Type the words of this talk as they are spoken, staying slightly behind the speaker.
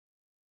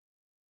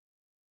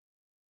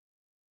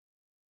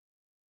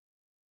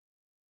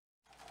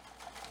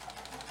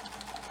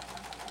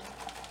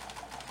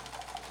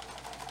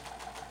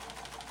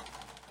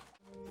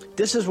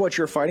This is what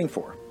you're fighting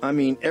for. I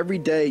mean, every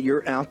day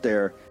you're out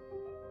there.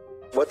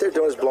 What they're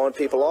doing is blowing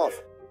people off.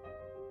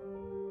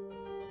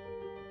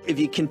 If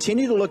you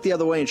continue to look the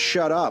other way and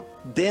shut up,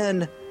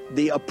 then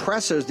the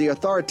oppressors, the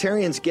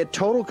authoritarians, get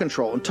total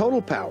control and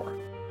total power.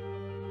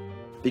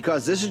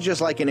 Because this is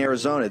just like in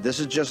Arizona. This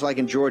is just like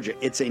in Georgia.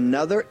 It's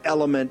another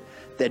element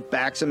that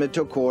backs them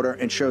into a corner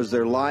and shows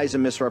their lies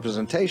and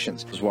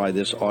misrepresentations. This is why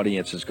this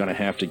audience is going to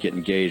have to get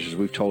engaged. As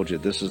we've told you,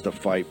 this is the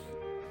fight.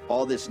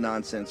 All this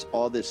nonsense,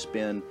 all this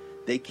spin,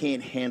 they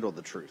can't handle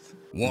the truth.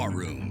 War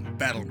Room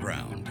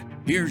Battleground.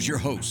 Here's your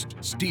host,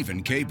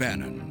 Stephen K.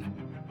 Bannon.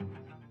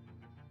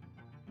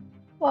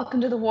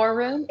 Welcome to the War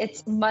Room.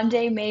 It's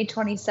Monday, May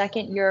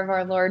 22nd, year of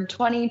our Lord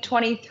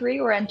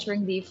 2023. We're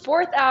entering the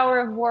fourth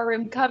hour of War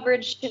Room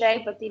coverage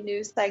today, but the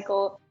news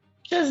cycle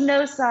shows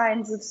no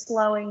signs of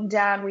slowing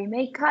down. We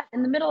may cut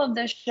in the middle of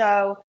this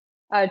show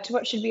to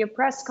what should be a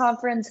press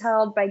conference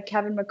held by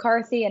Kevin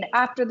McCarthy. And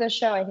after the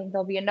show, I think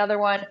there'll be another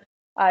one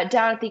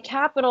down at the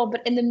Capitol.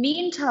 But in the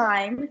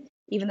meantime,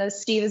 even though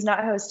Steve is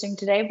not hosting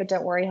today, but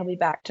don't worry, he'll be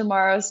back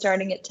tomorrow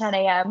starting at 10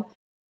 a.m.,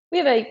 we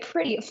have a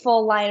pretty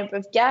full lineup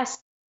of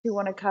guests who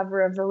want to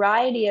cover a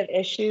variety of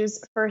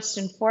issues. First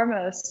and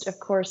foremost, of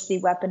course, the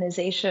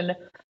weaponization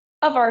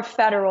of our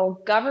federal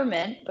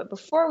government. But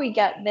before we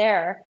get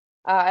there,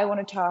 I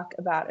want to talk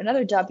about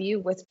another W,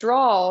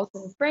 withdrawals,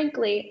 and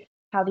frankly,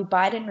 how the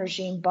Biden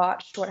regime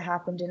botched what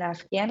happened in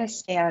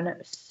Afghanistan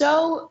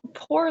so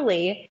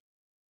poorly,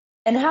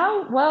 and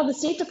how, well, the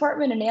State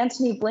Department and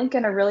Antony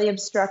Blinken are really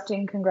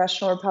obstructing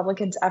congressional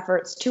Republicans'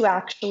 efforts to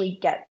actually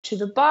get to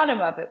the bottom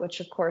of it,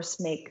 which of course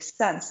makes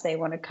sense. They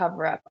want to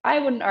cover up. I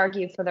wouldn't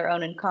argue for their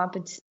own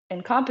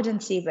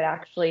incompetency, but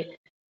actually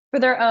for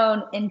their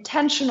own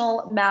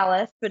intentional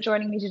malice. But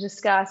joining me to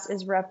discuss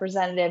is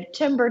Representative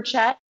Tim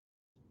Burchett,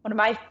 one of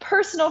my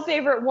personal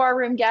favorite War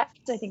Room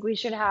guests. I think we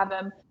should have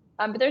him.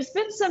 But there's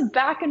been some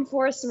back and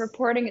forth, some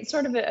reporting. It's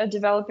sort of a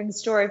developing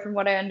story from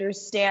what I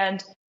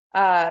understand.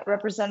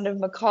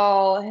 Representative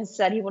McCall has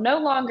said he will no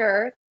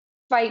longer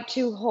fight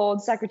to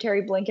hold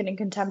Secretary Blinken in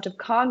contempt of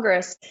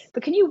Congress.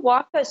 But can you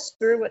walk us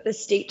through what the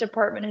State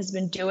Department has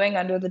been doing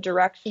under the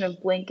direction of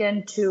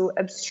Blinken to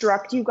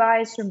obstruct you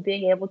guys from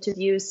being able to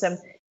view some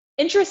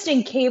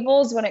interesting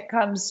cables when it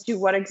comes to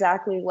what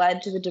exactly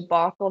led to the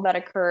debacle that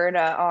occurred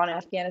on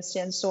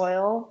Afghanistan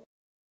soil?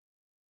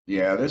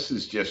 Yeah, this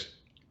is just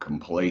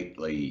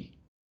completely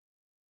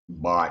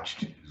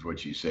botched, is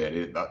what you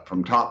said,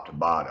 from top to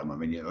bottom. I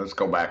mean, let's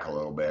go back a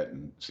little bit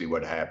and see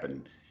what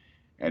happened.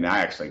 And I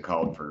actually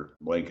called for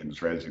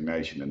Blinken's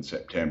resignation in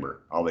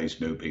September. All these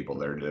new people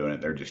that are doing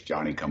it, they're just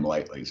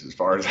Johnny-come-latelys as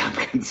far as I'm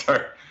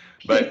concerned.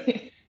 But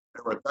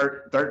there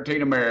were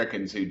 13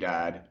 Americans who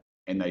died,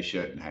 and they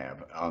shouldn't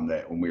have, on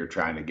that when we were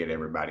trying to get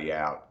everybody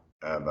out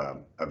of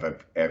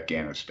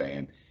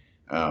Afghanistan.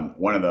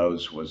 One of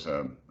those was,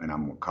 and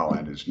I'm going to call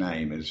out his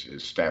name, is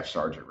Staff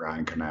Sergeant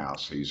Ryan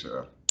Knauss.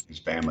 His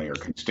family are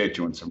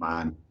constituents of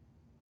mine.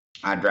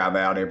 I drive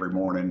out every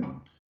morning.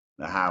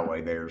 The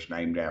highway there is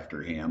named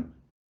after him.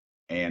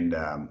 And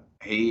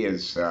he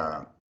was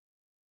a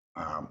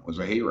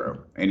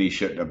hero, and he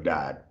shouldn't have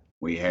died.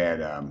 We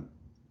had,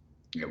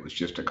 it was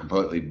just a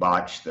completely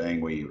botched thing.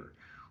 We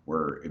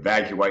were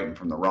evacuating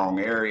from the wrong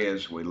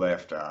areas. We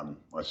left,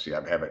 let's see,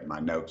 I have it in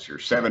my notes here,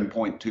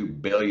 $7.2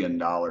 billion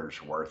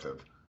worth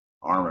of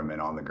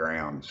armament on the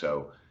ground.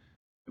 So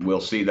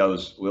we'll see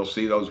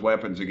those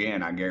weapons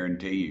again. I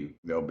guarantee you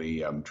they'll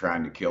be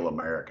trying to kill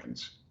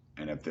Americans.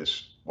 And if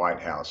this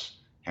White House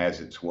has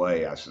its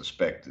way, I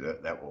suspect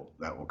that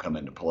will come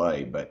into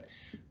play. But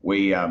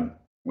we've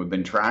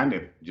been trying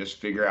to just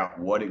figure out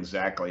what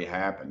exactly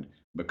happened,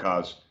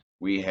 because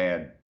we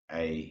had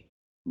a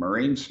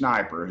Marine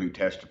sniper who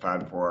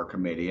testified before our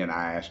committee, and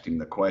I asked him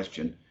the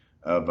question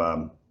of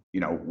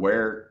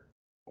where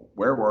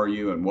were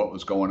you and what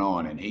was going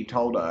on, and he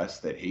told us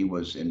that he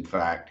was, in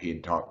fact, he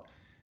had talked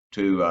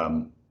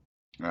to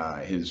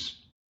his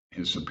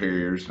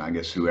superiors, and I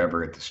guess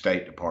whoever at the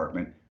State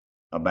Department,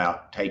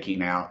 about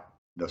taking out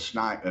the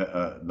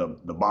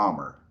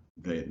bomber,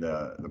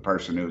 the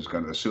person who was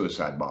going to, the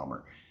suicide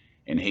bomber.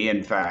 And he,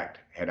 in fact,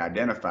 had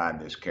identified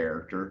this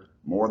character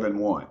more than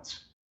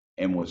once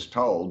and was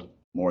told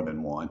more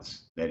than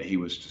once that he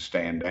was to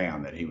stand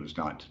down, that he was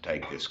not to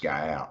take this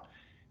guy out.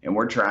 And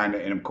we're trying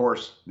to, and of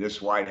course,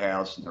 this White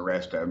House and the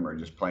rest of them are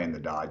just playing the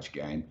dodge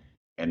game,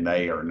 and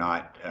they are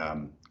not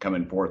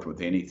coming forth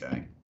with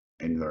anything.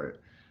 And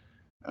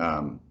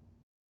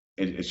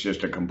it's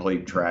just a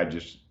complete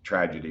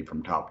tragedy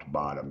from top to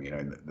bottom.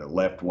 The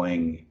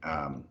left-wing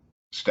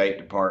State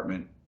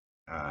Department,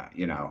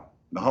 the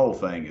whole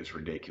thing is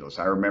ridiculous.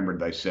 I remember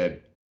they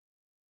said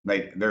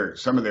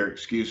some of their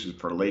excuses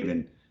for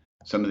leaving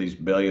some of these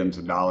billions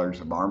of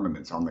dollars of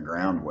armaments on the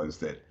ground was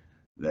that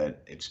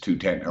it's too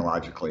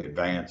technologically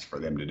advanced for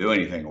them to do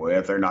anything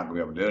with. They're not going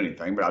to be able to do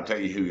anything. But I'll tell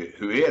you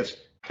who is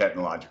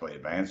technologically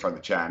advanced are the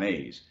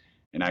Chinese.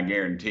 And I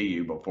guarantee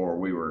you, before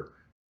we were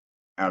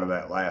out of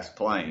that last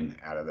plane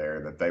out of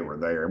there, that they were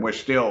there. And we're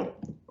still,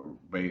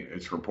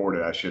 it's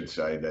reported, I should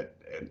say, that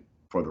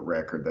for the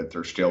record, that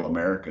there's still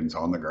Americans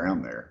on the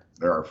ground there.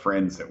 There are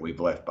friends that we've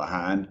left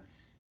behind,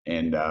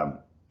 and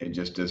it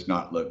just does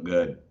not look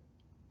good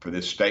for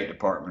this State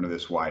Department or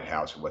this White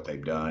House of what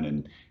they've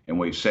done. And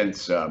we've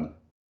since,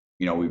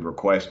 we've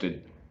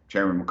requested,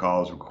 Chairman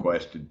McCall's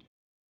requested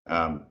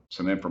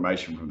some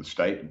information from the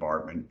State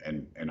Department,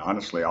 and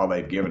honestly, all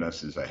they've given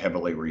us is a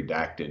heavily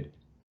redacted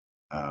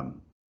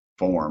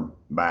form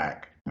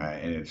back,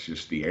 and it's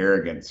just the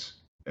arrogance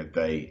that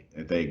they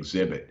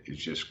exhibit is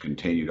just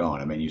continued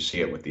on. I mean, you see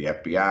it with the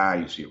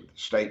FBI, you see it with the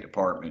State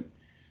Department,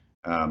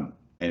 and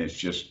it's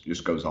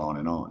just goes on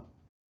and on.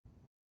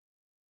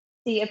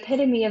 The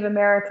epitome of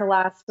America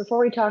last. Before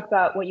we talk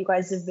about what you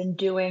guys have been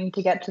doing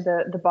to get to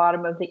the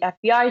bottom of the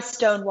FBI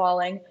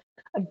stonewalling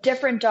of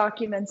different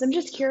documents, I'm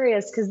just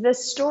curious because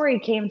this story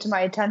came to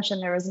my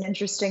attention. There was an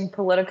interesting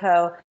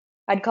Politico,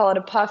 I'd call it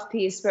a puff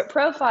piece, but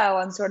profile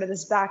on sort of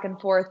this back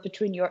and forth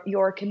between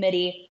your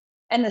committee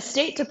and the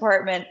State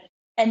Department.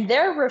 And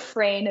their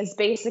refrain is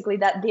basically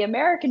that the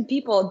American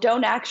people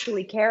don't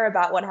actually care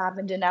about what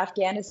happened in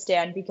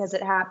Afghanistan because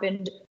it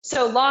happened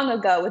so long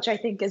ago, which I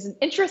think is an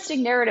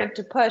interesting narrative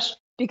to push,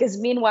 because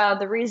meanwhile,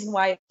 the reason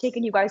why it's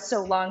taken you guys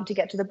so long to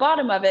get to the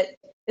bottom of it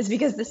is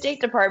because the State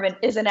Department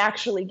isn't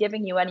actually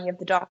giving you any of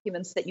the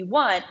documents that you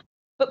want.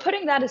 But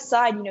putting that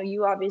aside,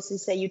 you obviously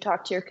say you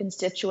talk to your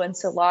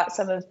constituents a lot,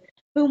 some of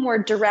whom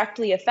were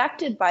directly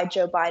affected by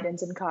Joe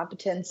Biden's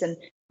incompetence and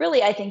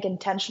really, I think,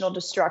 intentional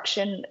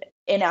destruction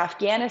in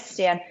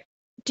Afghanistan.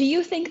 Do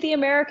you think the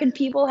American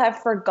people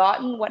have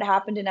forgotten what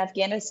happened in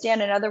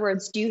Afghanistan? In other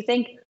words, do you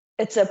think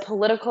it's a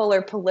political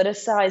or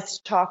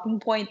politicized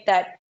talking point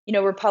that,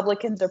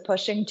 Republicans are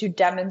pushing to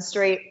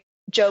demonstrate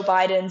Joe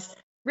Biden's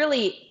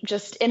really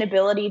just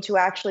inability to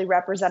actually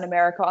represent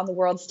America on the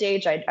world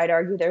stage? I'd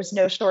argue there's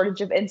no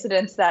shortage of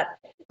incidents that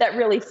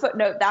really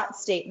footnote that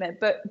statement.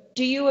 But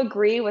do you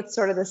agree with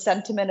sort of the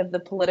sentiment of the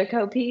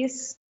Politico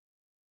piece?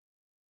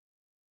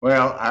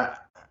 Well,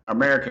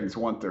 Americans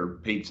want their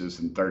pizzas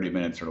in 30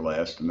 minutes or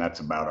less, and that's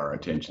about our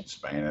attention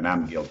span, and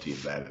I'm guilty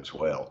of that as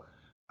well.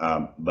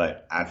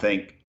 But I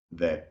think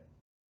that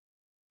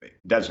it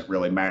doesn't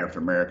really matter if the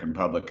American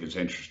public is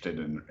interested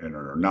in it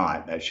or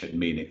not. That shouldn't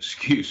be an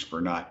excuse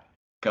for not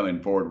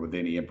coming forward with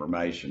any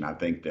information. I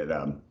think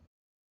that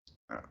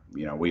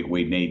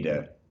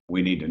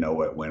we need to know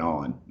what went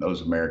on.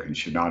 Those Americans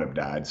should not have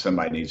died.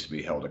 Somebody needs to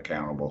be held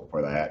accountable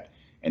for that,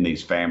 and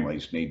these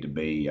families need to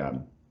be.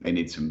 They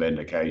need some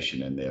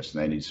vindication in this,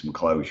 and they need some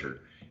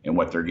closure. And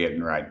what they're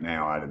getting right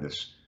now out of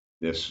this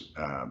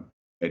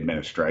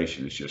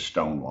administration is just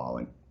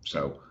stonewalling.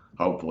 So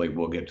hopefully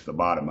we'll get to the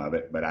bottom of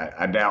it, but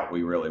I doubt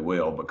we really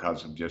will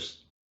because of just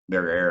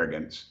their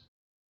arrogance.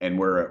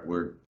 And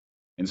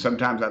and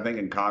sometimes I think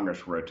in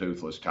Congress we're a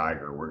toothless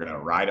tiger. We're going to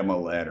write them a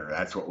letter.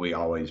 That's what we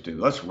always do.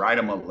 Let's write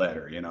them a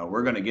letter.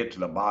 We're going to get to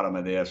the bottom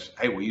of this.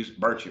 Hey, will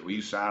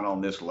you sign on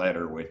this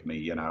letter with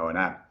me? And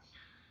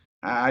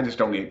I just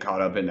don't get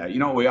caught up in that. You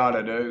know what we ought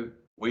to do?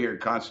 We are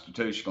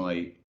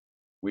constitutionally,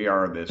 we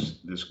are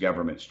this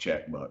government's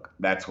checkbook.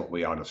 That's what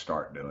we ought to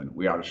start doing.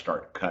 We ought to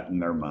start cutting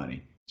their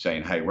money,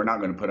 saying, hey, we're not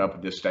going to put up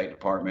with this State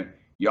Department.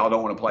 Y'all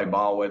don't want to play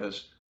ball with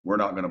us. We're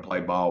not going to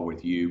play ball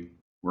with you.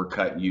 We're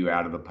cutting you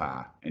out of the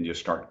pie, and just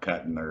start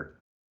cutting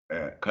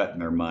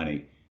their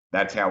money.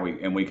 That's how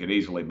we could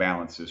easily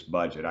balance this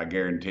budget. I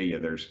guarantee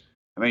you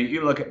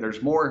you look at,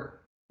 there's more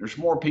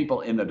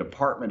people in the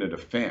Department of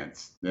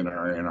Defense than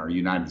are in our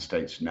United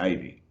States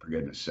Navy, for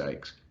goodness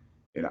sakes.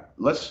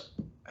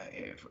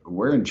 If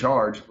we're in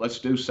charge, let's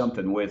do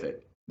something with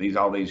it.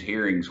 All these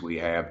hearings we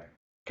have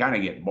kind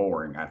of get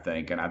boring, I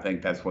think. And I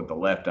think that's what the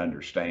left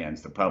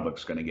understands. The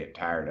public's going to get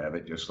tired of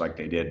it, just like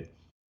they did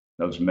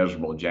those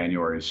miserable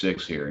January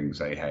 6th hearings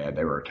they had.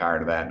 They were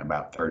tired of that in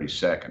about 30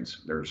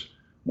 seconds. There's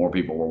more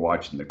people were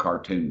watching the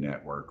Cartoon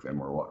Network than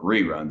were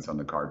reruns on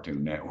the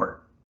Cartoon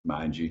Network,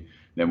 mind you,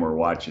 than we're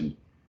watching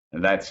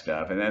that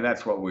stuff. And then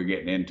that's what we're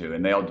getting into.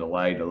 And they'll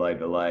delay,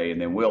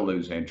 and then we'll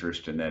lose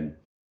interest. And then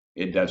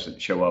it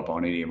doesn't show up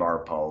on any of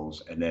our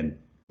polls. And then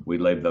we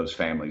leave those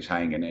families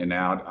hanging. And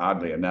now,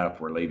 oddly enough,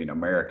 we're leaving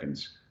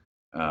Americans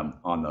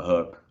on the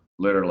hook,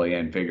 literally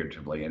and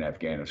figuratively, in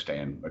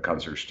Afghanistan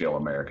because there's still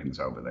Americans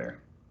over there.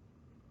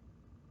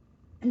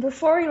 And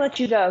before we let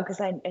you go, because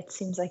it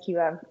seems like you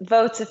have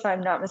votes, if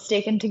I'm not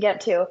mistaken, to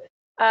get to,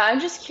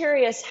 I'm just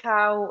curious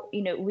how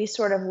we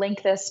sort of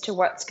link this to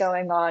what's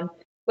going on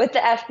with the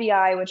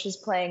FBI, which is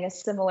playing a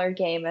similar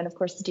game, and of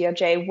course the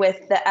DOJ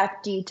with the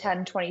FD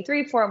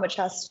 1023 form, which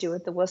has to do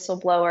with the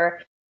whistleblower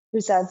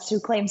who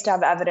claims to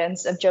have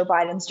evidence of Joe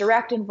Biden's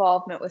direct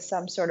involvement with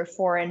some sort of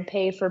foreign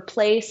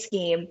pay-for-play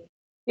scheme.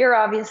 You're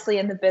obviously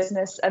in the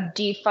business of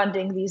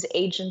defunding these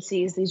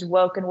agencies, these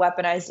woke and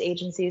weaponized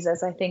agencies,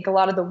 as I think a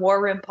lot of the War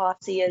Room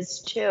posse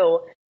is too.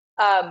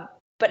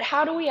 But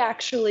how do we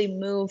actually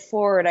move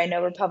forward? I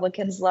know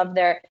Republicans love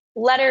their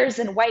letters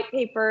and white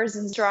papers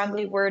and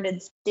strongly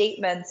worded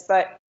statements,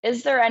 but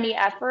is there any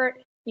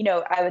effort,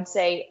 I would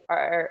say,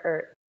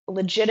 or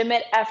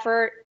legitimate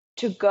effort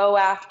to go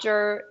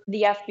after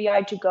the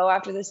FBI, to go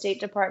after the State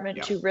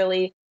Department, to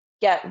really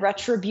get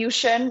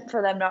retribution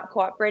for them not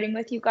cooperating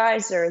with you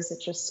guys, or is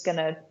it just going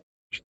to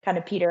kind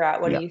of peter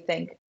out? What Yeah. do you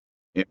think?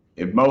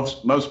 If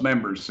most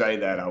members say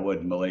that, I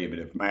wouldn't believe it.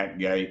 If Matt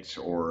Gaetz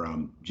or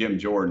Jim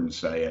Jordan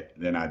say it,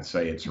 then I'd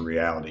say it's a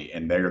reality.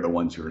 And they're the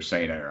ones who are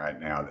saying it right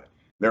now.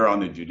 They're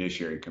on the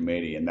Judiciary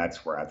Committee, and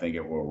that's where I think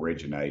it will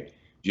originate.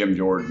 Jim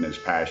Jordan is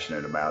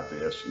passionate about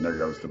this, and there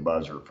goes the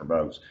buzzer for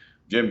votes.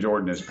 Jim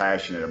Jordan is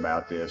passionate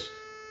about this,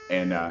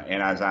 and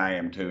as I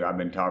am too. I've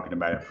been talking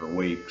about it for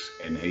weeks,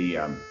 and he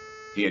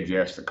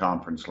addressed the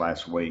conference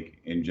last week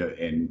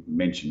and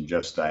mentioned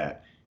just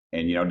that.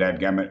 And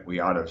dadgummit,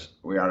 we ought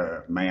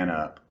to man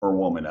up, or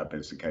woman up,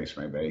 as the case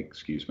may be.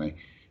 Excuse me,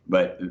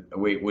 but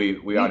we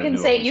ought to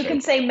do it. You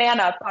can say man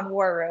up on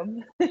War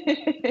Room.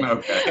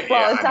 Okay.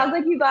 Well, it sounds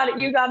like you got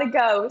it. You got to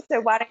go.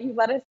 So why don't you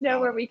let us know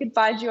where we can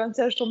find you on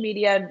social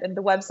media and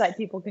the website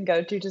people can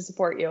go to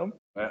support you?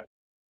 Well,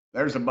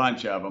 there's a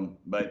bunch of them,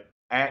 but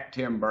at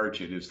Tim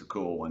Burchett is the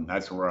cool one.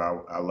 That's where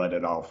I let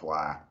it all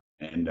fly,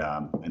 and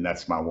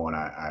that's my one.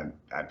 I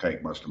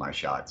take most of my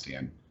shots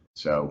in.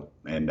 So,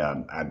 and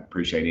I'd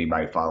appreciate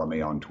anybody follow me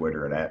on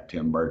Twitter at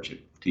Tim Burchett,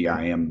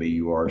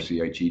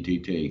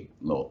 TimBurchett,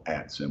 little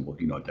at symbol.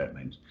 You know what that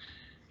means.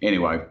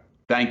 Anyway,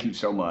 thank you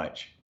so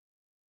much.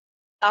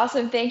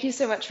 Awesome. Thank you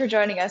so much for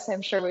joining us.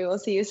 I'm sure we will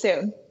see you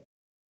soon.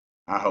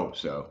 I hope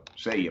so.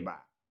 See you. Bye.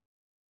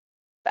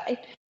 Bye.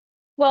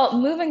 Well,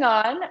 moving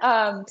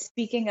on,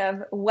 speaking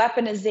of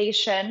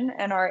weaponization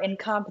and our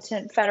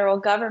incompetent federal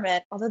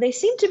government, although they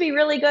seem to be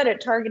really good at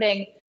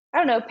targeting, I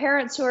don't know,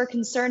 parents who are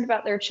concerned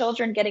about their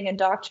children getting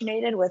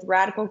indoctrinated with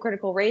radical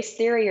critical race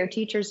theory, or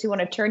teachers who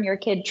want to turn your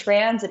kid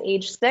trans at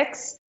age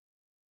 6.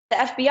 The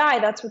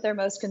FBI, that's what they're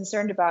most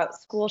concerned about.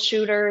 School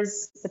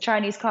shooters, the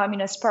Chinese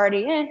Communist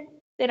Party,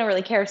 they don't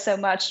really care so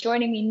much.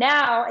 Joining me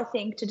now, I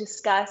think, to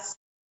discuss,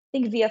 I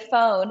think via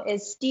phone,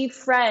 is Steve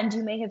Friend.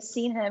 You may have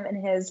seen him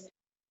in his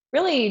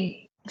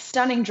really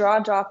stunning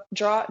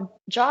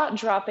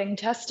jaw-dropping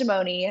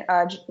testimony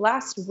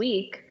last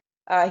week.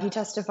 He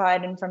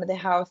testified in front of the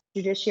House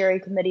Judiciary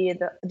Committee,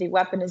 the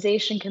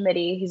Weaponization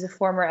Committee. He's a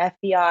former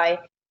FBI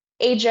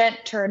agent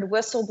turned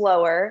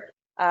whistleblower.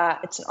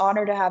 It's an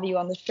honor to have you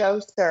on the show,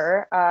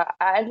 sir.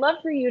 I'd love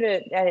for you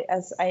to,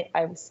 as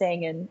I was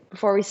saying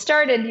before we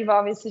started, you've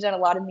obviously done a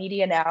lot of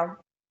media now,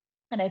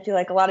 and I feel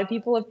like a lot of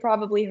people have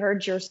probably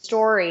heard your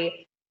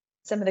story.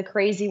 Some of the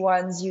crazy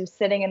ones, you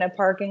sitting in a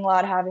parking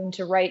lot having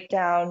to write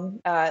down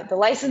the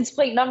license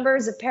plate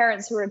numbers of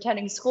parents who are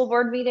attending school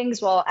board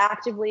meetings while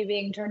actively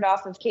being turned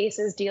off of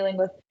cases dealing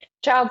with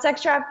child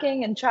sex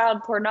trafficking and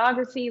child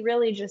pornography.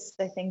 Really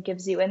just, I think,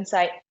 gives you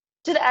insight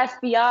to the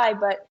FBI.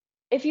 But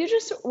if you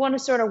just want to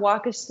sort of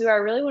walk us through, I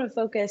really want to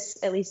focus,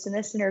 at least in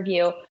this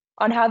interview,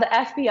 on how the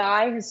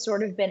FBI has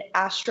sort of been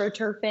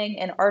astroturfing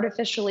and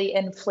artificially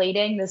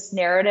inflating this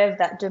narrative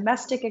that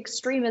domestic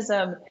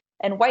extremism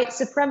and white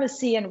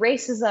supremacy and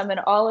racism and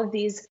all of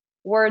these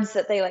words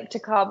that they like to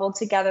cobble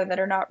together that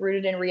are not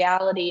rooted in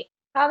reality,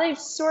 how they've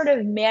sort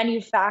of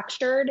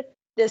manufactured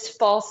this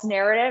false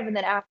narrative. And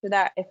then after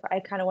that, if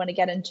I kind of want to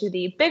get into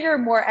the bigger,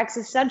 more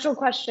existential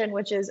question,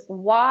 which is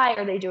why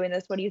are they doing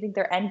this? What do you think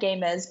their end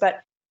game is?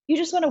 But you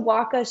just want to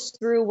walk us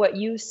through what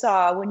you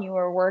saw when you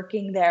were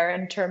working there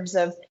in terms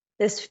of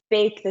this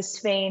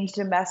feigned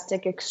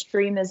domestic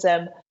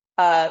extremism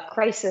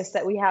crisis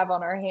that we have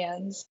on our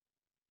hands.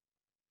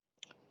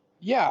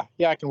 Yeah,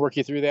 I can work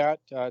you through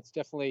that. It's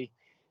definitely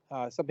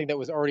something that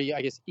was already,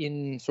 I guess,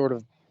 in sort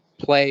of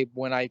play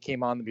when I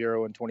came on the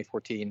Bureau in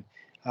 2014.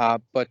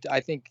 But I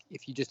think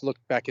if you just look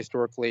back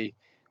historically,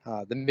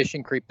 the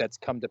mission creep that's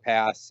come to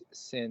pass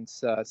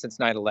since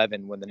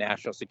 9/11, when the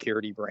National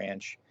Security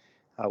Branch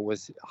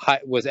was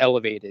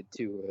elevated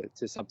to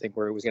something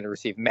where it was going to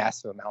receive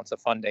massive amounts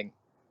of funding,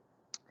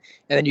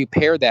 and then you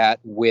pair that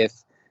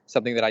with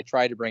something that I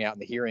tried to bring out in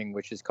the hearing,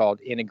 which is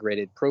called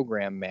Integrated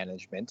Program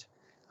Management,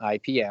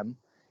 IPM,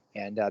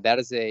 and that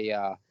is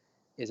a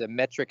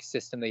metric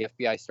system the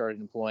FBI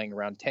started employing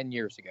around 10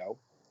 years ago,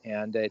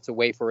 and it's a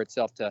way for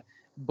itself to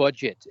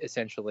budget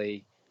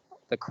essentially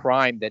the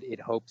crime that it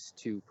hopes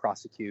to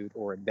prosecute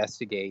or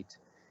investigate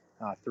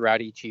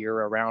throughout each year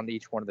around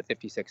each one of the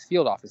 56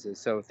 field offices.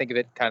 So think of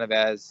it kind of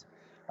as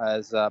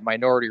a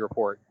Minority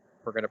Report.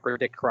 We're going to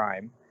predict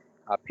crime,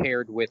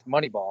 paired with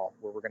Moneyball,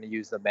 where we're going to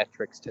use the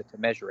metrics to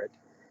measure it,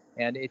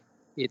 and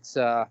it's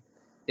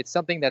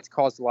something that's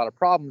caused a lot of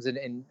problems,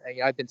 and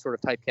I've been sort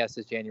of typecast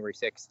as January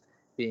 6th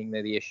being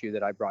the issue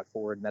that I brought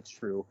forward, and that's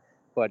true.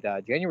 But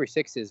January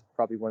 6th is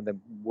probably one of the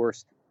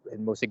worst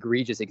and most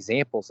egregious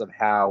examples of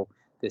how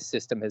this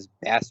system has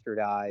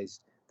bastardized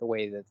the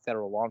way that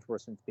federal law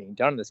enforcement is being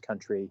done in this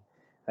country.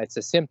 It's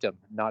a symptom,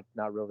 not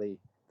really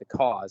the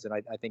cause. And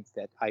I think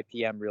that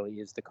IPM really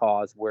is the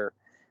cause, where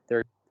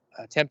they're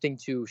attempting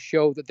to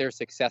show that they're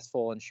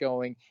successful and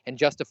showing and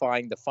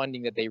justifying the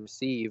funding that they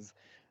receive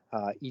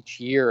each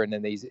year, and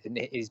then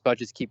these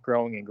budgets keep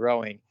growing and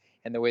growing.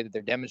 And the way that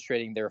they're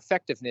demonstrating their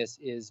effectiveness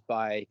is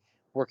by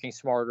working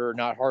smarter,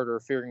 not harder,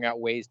 figuring out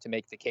ways to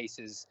make the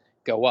cases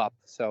go up.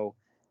 So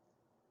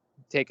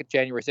take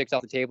January 6th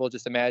off the table.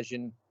 Just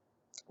imagine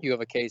you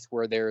have a case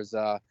where there's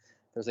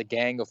there's a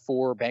gang of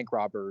 4 bank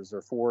robbers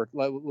or 4,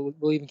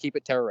 we'll even keep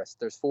it terrorists.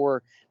 There's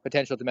 4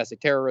 potential domestic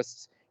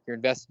terrorists. You're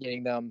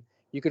investigating them.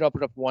 You could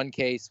open up one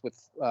case with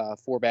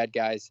 4 bad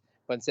guys,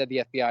 but instead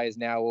the FBI is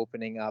now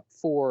opening up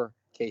 4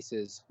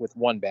 cases with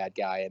 1 bad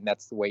guy, and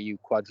that's the way you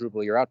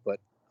quadruple your output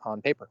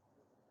on paper.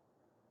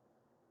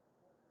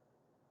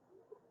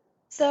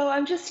 So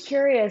I'm just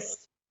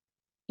curious,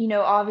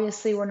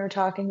 obviously when we're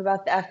talking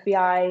about the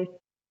FBI,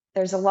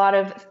 there's a lot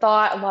of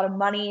thought, a lot of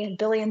money,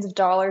 billions of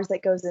dollars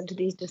that goes into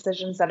these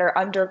decisions that are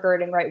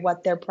undergirding, right,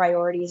 what their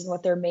priorities and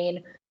what their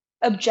main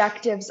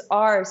objectives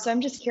are. So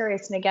I'm just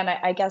curious, and again,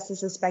 I guess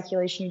this is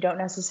speculation, you don't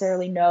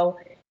necessarily know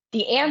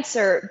the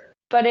answer,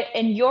 but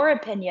in your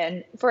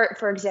opinion,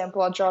 for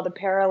example, I'll draw the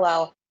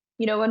parallel,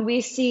 when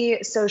we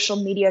see social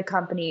media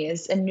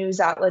companies and news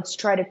outlets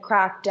try to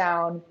crack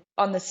down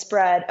on the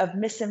spread of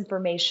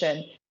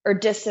misinformation or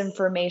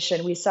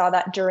disinformation, we saw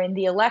that during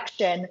the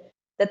election,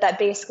 that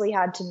basically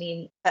had to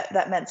mean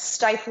that meant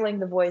stifling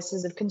the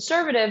voices of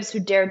conservatives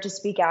who dared to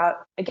speak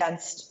out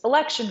against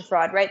election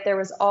fraud, right? There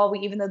was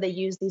even though they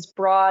used these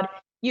broad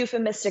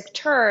euphemistic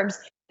terms,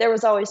 there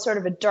was always sort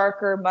of a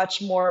darker,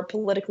 much more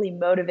politically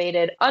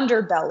motivated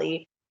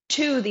underbelly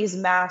to these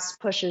mass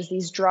pushes,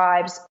 these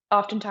drives,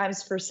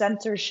 oftentimes for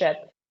censorship.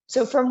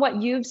 So from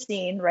what you've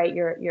seen, right,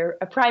 you're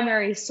a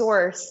primary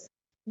source,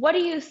 what do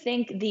you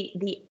think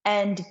the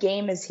end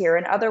game is here?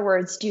 In other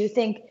words, do you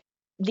think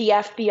the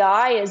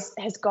FBI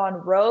has gone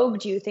rogue?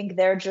 Do you think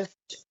they're just,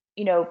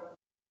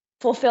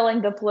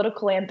 fulfilling the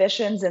political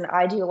ambitions and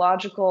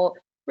ideological,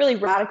 really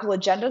radical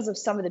agendas of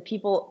some of the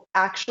people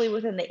actually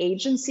within the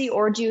agency?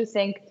 Or do you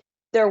think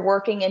they're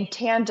working in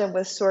tandem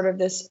with sort of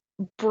this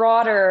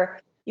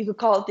broader, you could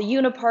call it the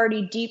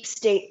uniparty deep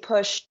state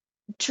push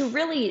to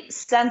really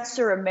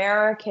censor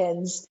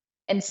Americans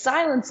and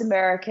silence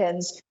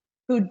Americans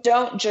who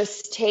don't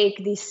just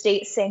take the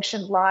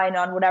state-sanctioned line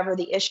on whatever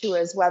the issue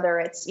is, whether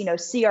it's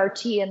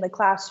CRT in the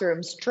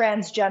classrooms,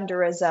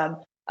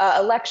 transgenderism,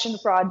 election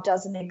fraud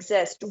doesn't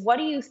exist. What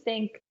do you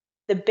think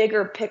the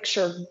bigger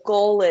picture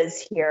goal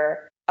is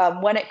here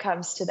when it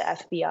comes to the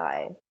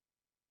FBI?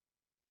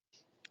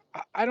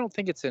 I don't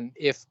think it's an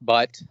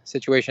if-but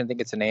situation. I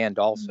think it's an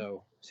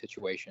and-also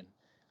situation.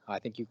 I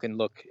think you can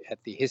look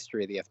at the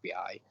history of the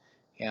FBI,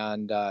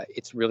 and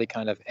it's really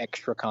kind of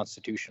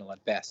extra-constitutional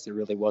at best. It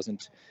really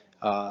wasn't.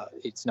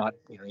 It's not,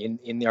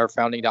 in our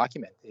founding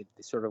document. It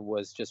sort of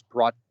was just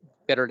brought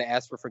better to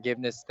ask for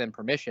forgiveness than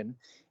permission,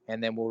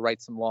 and then we'll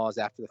write some laws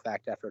after the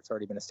fact, after it's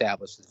already been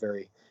established. It's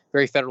very,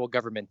 very federal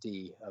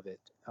government-y of it.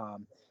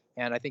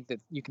 And I think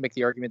that you can make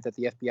the argument that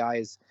the FBI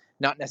is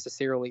not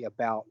necessarily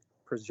about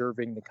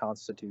preserving the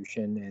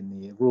Constitution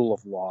and the rule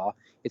of law.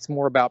 It's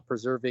more about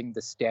preserving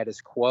the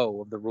status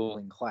quo of the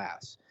ruling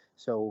class.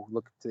 So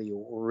look at the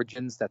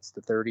origins, that's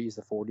the 30s,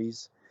 the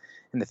 40s,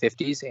 and the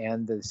 50s,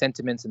 and the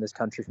sentiments in this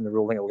country from the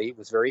ruling elite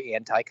was very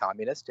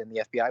anti-communist, and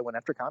the FBI went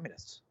after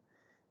communists.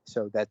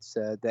 So that's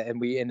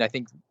and I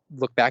think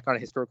look back on it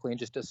historically and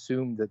just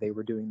assume that they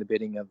were doing the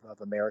bidding of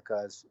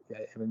America as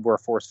we're a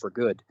force for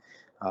good.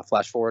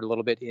 Flash forward a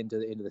little bit into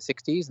the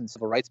 60s and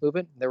civil rights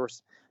movement. There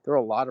were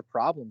a lot of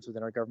problems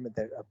within our government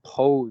that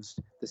opposed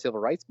the civil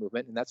rights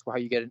movement, and that's why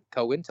you get a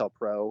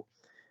COINTELPRO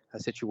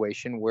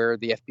situation where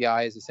the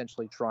FBI is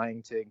essentially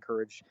trying to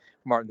encourage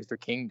Martin Luther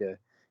King to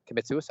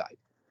commit suicide.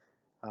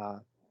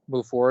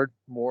 Move forward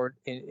more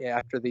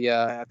after the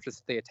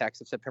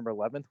attacks of September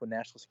 11th, when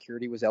national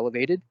security was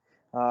elevated,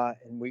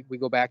 and we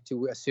go back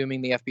to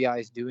assuming the FBI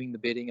is doing the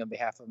bidding on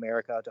behalf of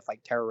America to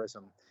fight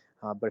terrorism.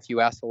 But if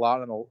you ask a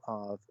lot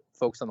of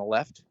folks on the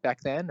left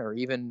back then, or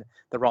even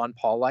the Ron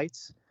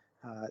Paulites,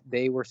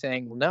 they were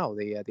saying, well, no,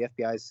 the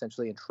FBI is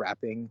essentially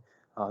entrapping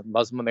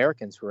Muslim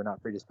Americans who are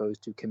not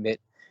predisposed to commit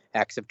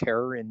acts of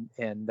terror,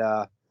 and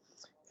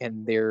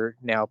they're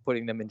now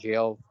putting them in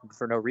jail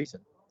for no reason.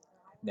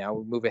 Now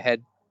we move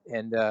ahead,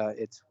 and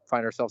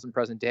find ourselves in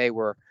present day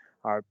where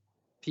our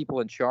people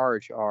in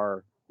charge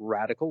are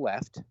radical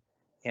left,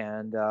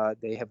 and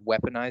they have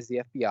weaponized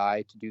the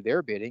FBI to do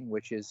their bidding,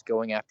 which is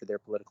going after their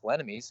political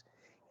enemies.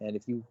 And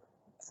if you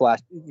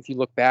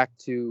look back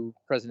to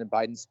President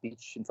Biden's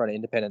speech in front of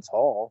Independence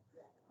Hall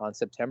on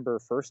September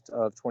 1st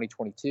of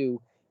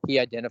 2022, he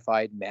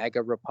identified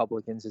MAGA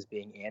Republicans as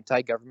being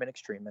anti-government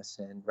extremists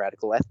and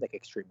radical ethnic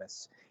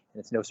extremists. And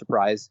it's no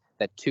surprise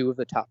that 2 of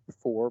the top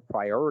 4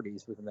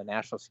 priorities within the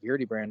national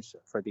security branch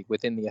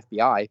within the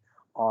FBI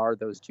are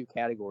those 2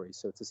 categories.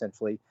 So it's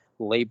essentially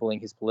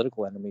labeling his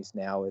political enemies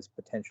now as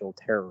potential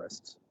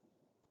terrorists.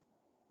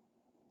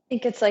 I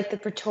think it's like the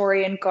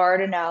Praetorian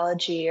Guard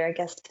analogy, or I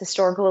guess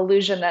historical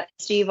illusion that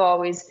Steve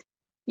always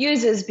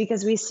uses,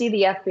 because we see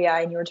the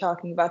FBI, and you were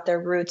talking about their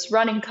roots,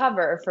 running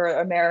cover for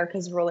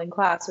America's ruling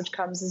class, which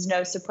comes as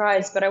no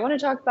surprise. But I want to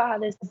talk about how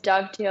this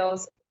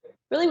dovetails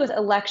really with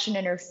election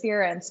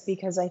interference,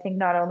 because I think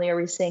not only are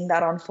we seeing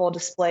that on full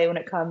display when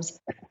it comes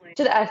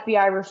to the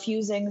FBI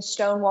refusing,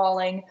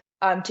 stonewalling,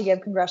 to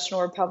give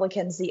congressional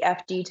Republicans the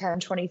FD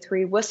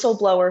 1023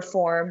 whistleblower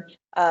form,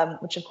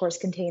 which of course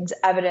contains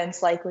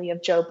evidence likely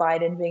of Joe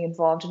Biden being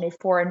involved in a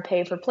foreign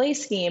pay-for-play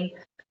scheme.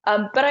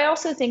 But I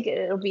also think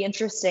it'll be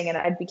interesting, and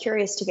I'd be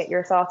curious to get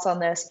your thoughts on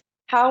this,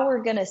 how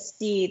we're going to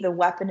see the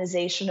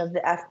weaponization of the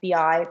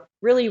FBI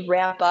really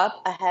ramp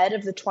up ahead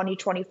of the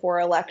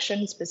 2024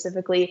 election,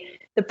 specifically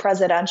the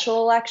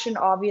presidential election.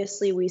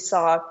 Obviously, we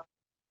saw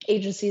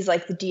agencies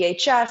like the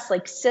DHS,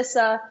 like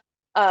CISA,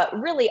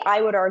 really,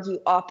 I would argue,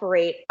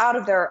 operate out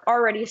of their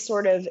already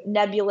sort of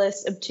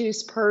nebulous,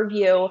 obtuse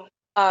purview,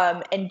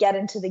 and get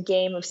into the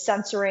game of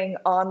censoring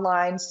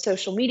online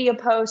social media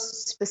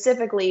posts,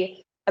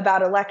 specifically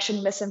about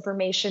election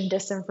misinformation,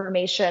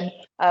 disinformation,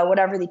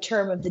 whatever the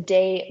term of the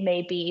day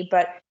may be.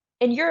 But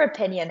in your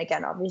opinion,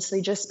 again,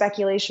 obviously just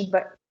speculation,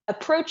 but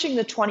approaching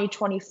the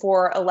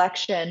 2024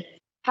 election,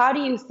 how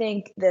do you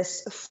think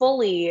this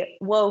fully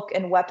woke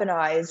and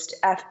weaponized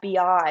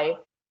FBI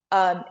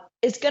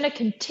is going to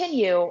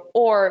continue,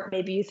 or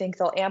maybe you think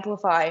they'll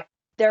amplify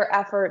their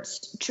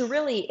efforts to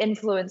really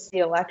influence the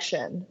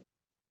election?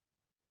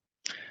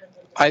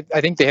 I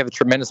think they have a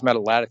tremendous amount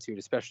of latitude,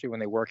 especially when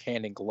they work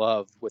hand in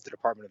glove with the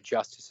Department of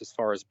Justice as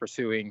far as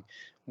pursuing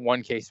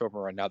one case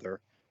over another.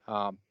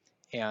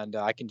 And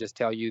I can just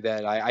tell you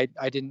that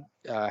I didn't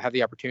have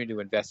the opportunity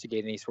to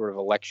investigate any sort of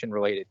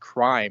election-related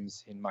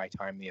crimes in my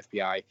time in the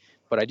FBI,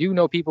 but I do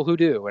know people who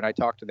do, and I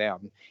talked to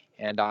them.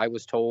 And I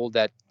was told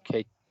that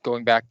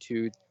going back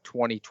to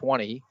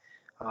 2020,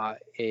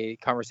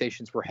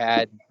 conversations were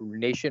had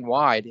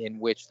nationwide in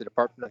which the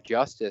Department of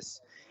Justice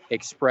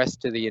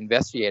expressed to the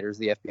investigators,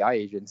 the FBI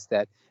agents,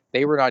 that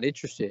they were not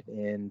interested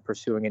in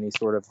pursuing any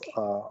sort of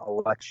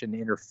election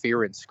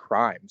interference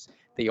crimes.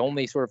 The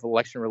only sort of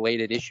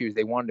election-related issues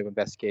they wanted to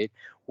investigate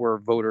were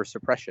voter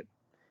suppression,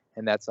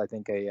 and that's, I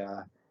think,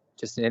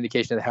 just an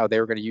indication of how they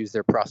were going to use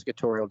their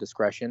prosecutorial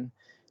discretion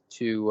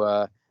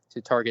to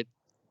target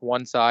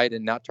one side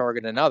and not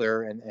target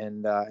another,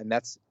 and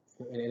that's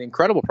an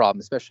incredible problem,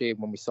 especially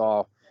when we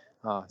saw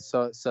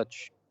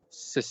such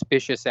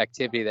suspicious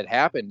activity that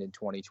happened in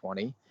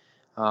 2020.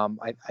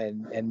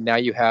 And now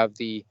you have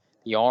the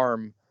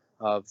arm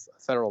of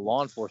federal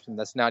law enforcement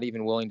that's not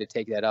even willing to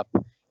take that up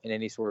in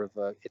any sort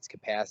of its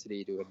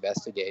capacity to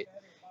investigate.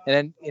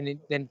 And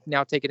then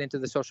now take it into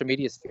the social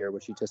media sphere,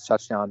 which you just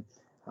touched on.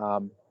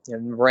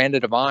 And Miranda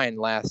Devine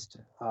last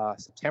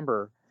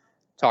September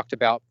talked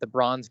about the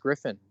Bronze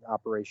Griffin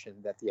operation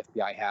that the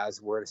FBI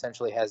has, where it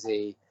essentially has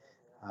a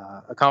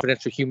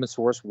confidential human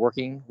source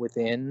working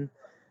within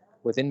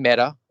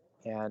Meta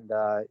and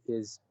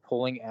is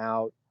pulling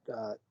out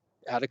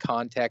of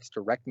context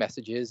direct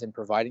messages and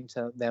providing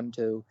them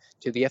to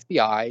the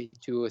FBI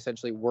to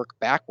essentially work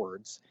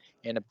backwards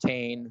and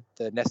obtain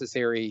the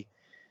necessary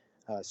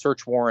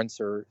search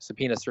warrants or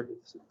subpoena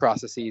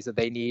processes that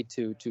they need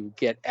to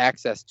get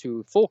access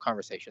to full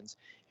conversations.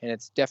 And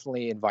it's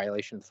definitely in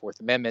violation of the Fourth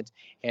Amendment,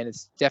 and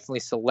it's definitely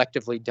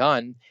selectively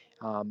done.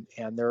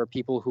 And there are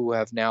people who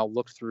have now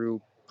looked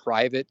through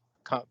private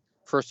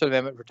First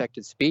Amendment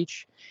protected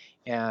speech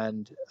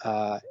and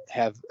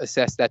have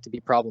assessed that to be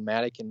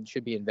problematic and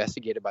should be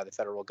investigated by the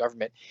federal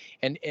government.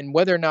 And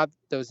whether or not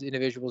those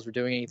individuals are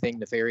doing anything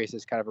nefarious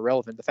is kind of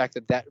irrelevant. The fact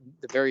that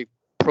the very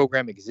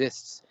program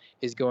exists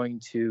is going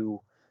to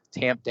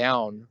tamp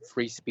down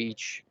free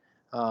speech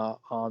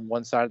on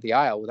one side of the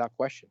aisle without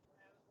question.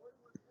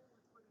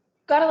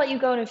 Got to let you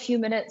go in a few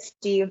minutes,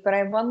 Steve, but I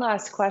have one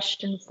last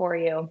question for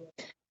you.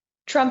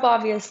 Trump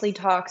obviously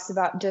talks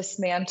about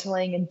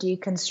dismantling and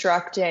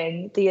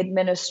deconstructing the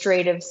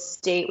administrative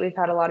state. We've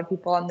had a lot of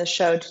people on the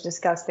show to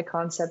discuss the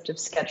concept of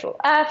Schedule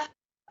F,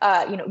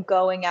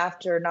 going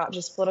after not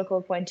just political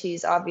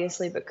appointees,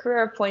 obviously, but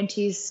career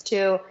appointees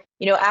too,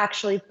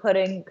 actually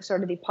putting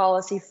sort of the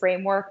policy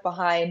framework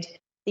behind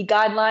the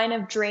guideline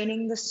of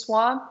draining the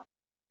swamp.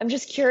 I'm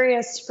just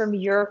curious from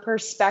your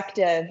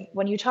perspective,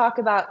 when you talk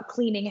about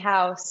cleaning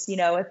house,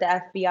 at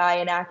the FBI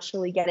and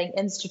actually getting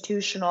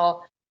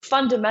institutional,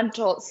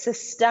 fundamental,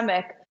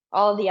 systemic,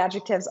 all of the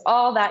adjectives,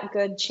 all that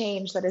good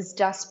change that is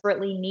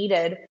desperately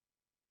needed.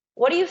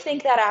 What do you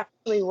think that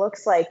actually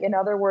looks like? In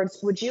other words,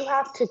 would you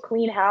have to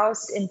clean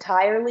house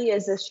entirely?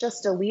 Is this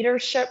just a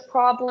leadership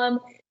problem?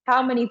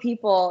 How many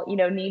people,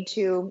 need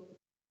to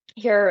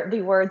hear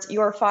the words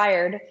 "you're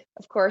fired,"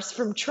 of course,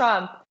 from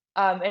Trump,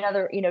 and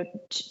other,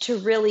 to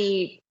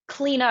really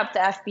clean up the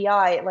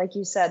FBI? Like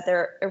you said,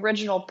 their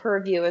original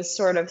purview is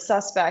sort of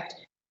suspect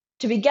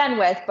to begin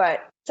with,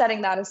 but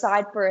setting that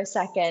aside for a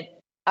second,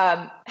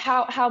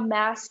 how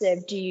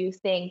massive do you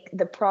think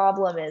the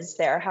problem is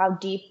there? How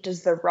deep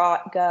does the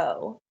rot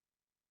go?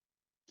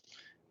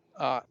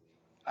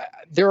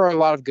 There are a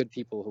lot of good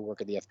people who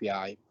work at the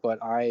FBI, but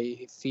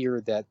I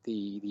fear that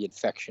the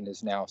infection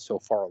is now so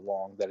far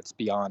along that it's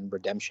beyond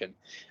redemption.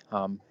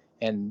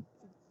 And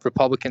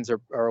Republicans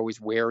are always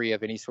wary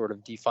of any sort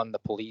of defund the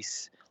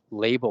police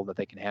label that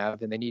they can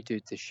have, and they need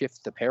to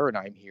shift the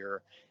paradigm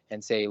here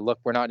and say, look,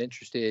 we're not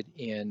interested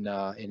in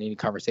any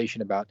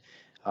conversation about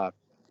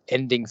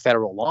ending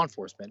federal law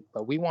enforcement,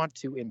 but we want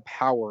to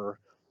empower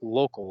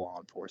local law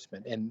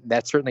enforcement. And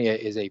that certainly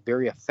is a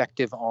very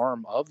effective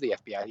arm of the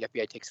FBI. The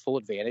FBI takes full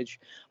advantage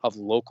of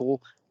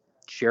local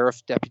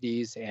sheriff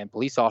deputies and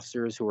police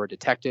officers who are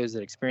detectives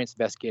and experienced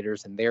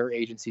investigators, and their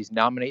agencies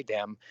nominate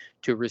them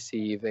to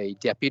receive a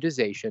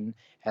deputization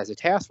as a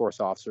task force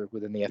officer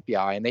within the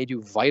FBI. And they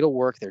do vital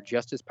work. They're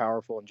just as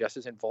powerful and just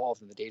as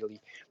involved in the daily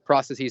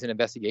processes and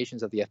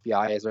investigations of the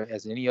FBI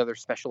as any other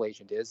special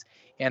agent is.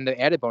 And the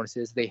added bonus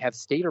is they have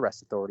state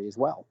arrest authority as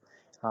well.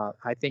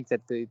 I think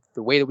that the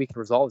way that we can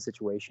resolve the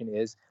situation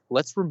is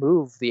let's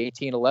remove the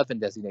 1811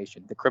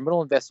 designation, the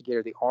criminal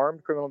investigator, the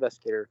armed criminal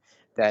investigator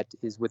that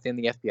is within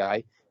the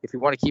FBI. If we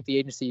want to keep the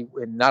agency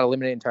and not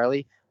eliminate it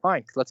entirely,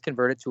 fine. Let's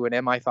convert it to an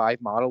MI5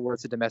 model where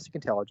it's a domestic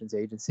intelligence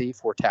agency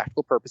for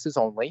tactical purposes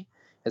only,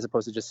 as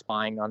opposed to just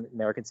spying on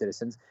American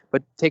citizens,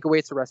 but take away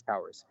its arrest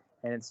powers.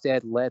 And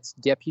instead, let's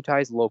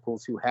deputize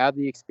locals who have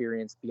the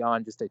experience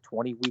beyond just a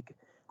 20-week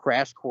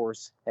crash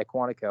course at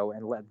Quantico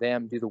and let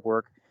them do the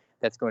work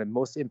that's going to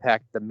most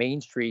impact the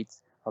main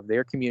streets of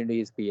their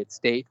communities, be it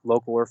state,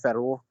 local, or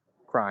federal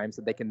crimes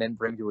that they can then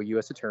bring to a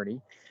U.S. attorney,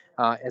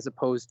 as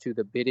opposed to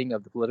the bidding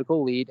of the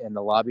political elite and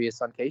the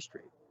lobbyists on K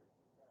Street.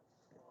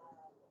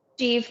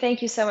 Steve,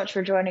 thank you so much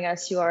for joining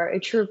us. You are a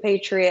true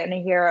patriot and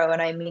a hero,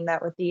 and I mean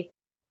that with the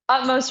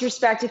utmost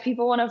respect. If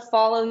people want to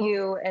follow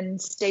you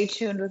and stay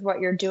tuned with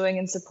what you're doing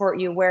and support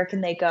you, where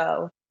can they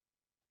go?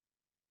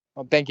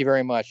 Well, thank you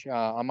very much.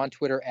 I'm on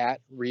Twitter at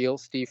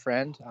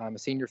RealSteveFriend. I'm a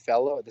senior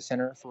fellow at the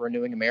Center for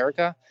Renewing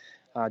America.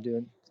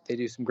 They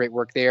do some great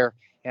work there.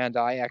 And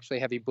I actually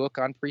have a book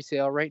on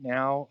pre-sale right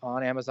now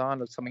on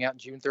Amazon. It's coming out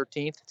June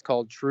 13th. It's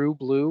called True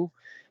Blue,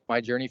 My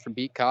Journey from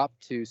Beat Cop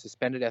to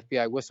Suspended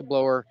FBI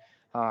Whistleblower.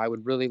 I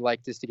would really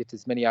like this to get to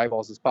as many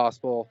eyeballs as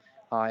possible.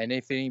 And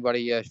if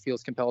anybody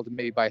feels compelled to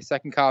maybe buy a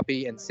second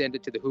copy and send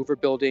it to the Hoover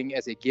Building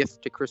as a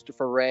gift to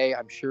Christopher Wray,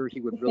 I'm sure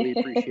he would really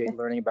appreciate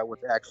learning about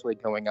what's actually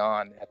going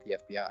on at the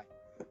FBI.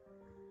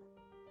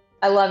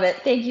 I love it.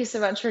 Thank you so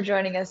much for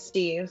joining us,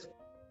 Steve.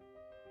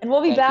 And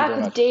we'll be back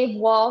with Dave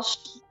Walsh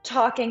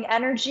talking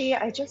energy.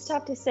 I just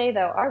have to say,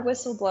 though, our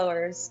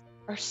whistleblowers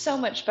are so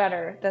much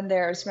better than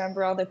theirs.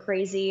 Remember all the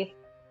crazy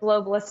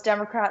globalist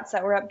Democrats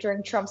that were up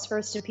during Trump's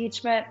first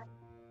impeachment?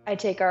 I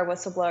take our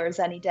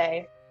whistleblowers any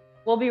day.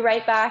 We'll be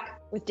right back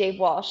with Dave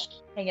Walsh.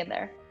 Hang in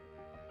there.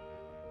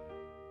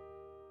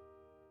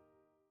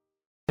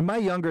 In my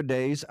younger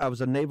days, I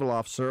was a naval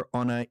officer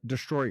on a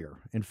destroyer.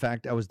 In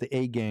fact, I was the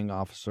A-gang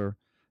officer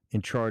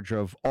in charge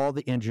of all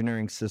the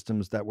engineering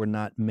systems that were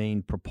not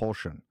main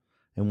propulsion.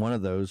 And one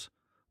of those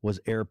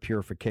was air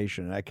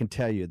purification. And I can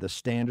tell you, the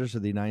standards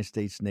of the United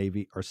States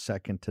Navy are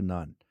second to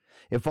none.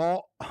 If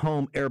all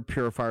home air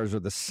purifiers are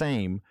the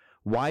same,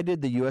 why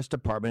did the U.S.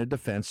 Department of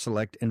Defense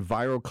select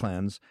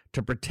EnviroCleanse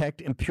to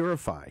protect and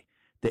purify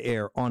the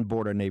air on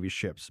board our Navy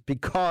ships?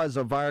 Because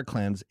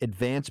EnviroCleanse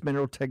advanced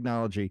mineral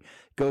technology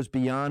goes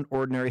beyond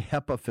ordinary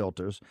HEPA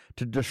filters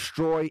to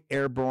destroy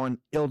airborne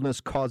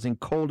illness-causing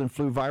cold and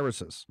flu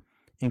viruses,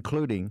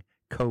 including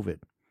COVID.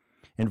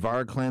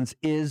 EnviroCleanse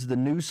is the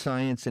new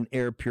science in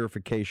air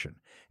purification,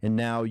 and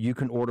now you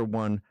can order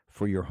one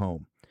for your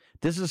home.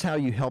 This is how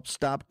you help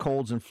stop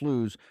colds and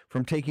flus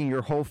from taking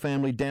your whole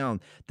family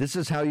down. This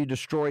is how you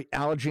destroy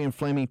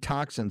allergy-inflaming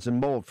toxins and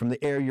mold from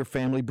the air your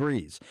family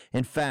breathes.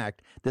 In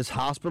fact, this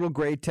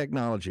hospital-grade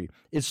technology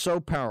is so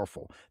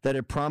powerful that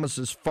it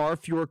promises far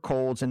fewer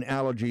colds and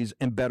allergies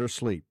and better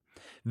sleep.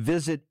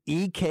 Visit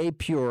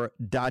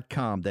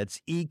ekpure.com.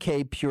 That's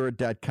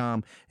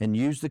ekpure.com and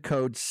use the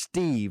code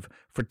STEVE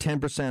for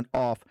 10%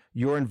 off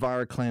your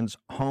EnviroCleanse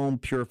home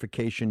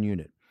purification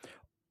unit.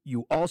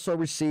 You also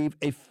receive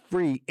a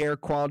free air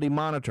quality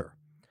monitor,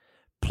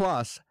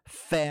 plus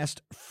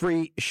fast,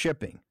 free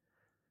shipping.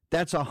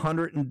 That's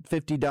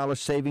 $150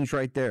 savings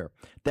right there.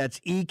 That's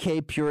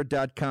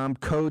ekpure.com,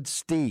 code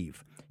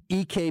STEVE.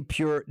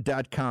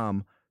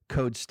 ekpure.com,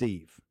 code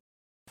STEVE.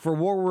 For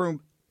War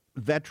Room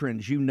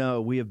veterans, you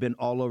know we have been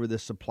all over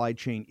this supply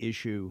chain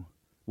issue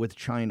with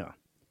China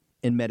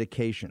and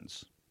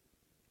medications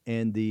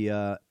and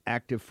the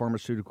active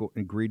pharmaceutical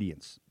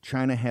ingredients.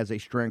 China has a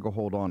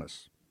stranglehold on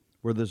us,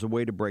 where there's a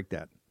way to break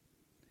that.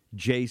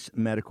 Jace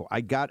Medical.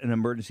 I got an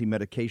emergency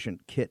medication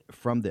kit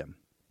from them.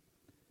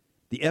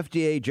 The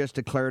FDA just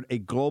declared a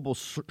global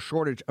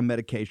shortage of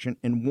medication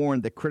and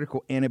warned that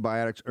critical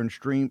antibiotics are in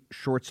extreme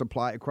short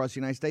supply across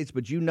the United States.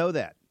 But you know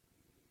that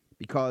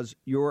because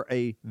you're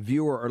a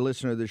viewer or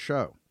listener to the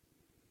show.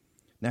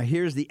 Now,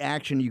 here's the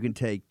action you can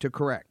take to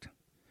correct.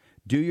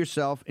 Do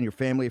yourself and your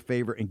family a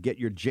favor and get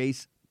your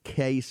Jace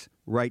case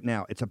right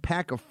now. It's a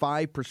pack of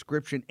 5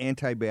 prescription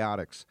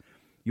antibiotics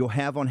you'll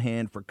have on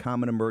hand for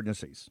common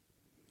emergencies.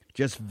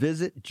 Just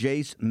visit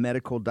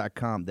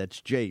jacemedical.com. That's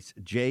Jace,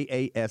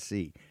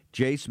 J-A-S-E,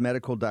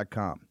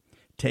 jacemedical.com.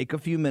 Take a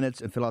few minutes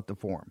and fill out the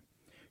form.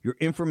 Your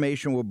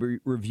information will be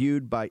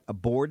reviewed by a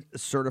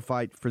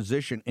board-certified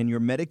physician, and your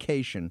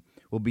medication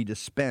will be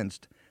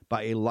dispensed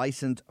by a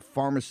licensed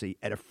pharmacy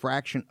at a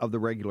fraction of the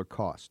regular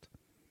cost.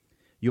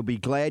 You'll be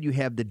glad you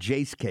have the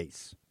Jace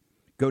case.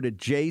 Go to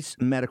Jace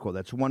Medical,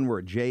 that's one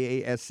word,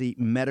 J-A-S-E,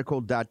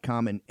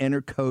 medical.com, and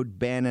enter code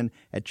Bannon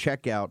at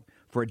checkout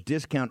for a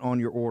discount on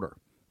your order.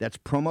 That's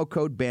promo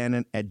code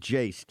Bannon at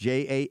Jace,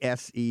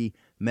 J-A-S-E,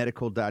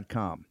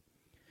 medical.com.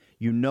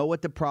 You know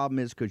what the problem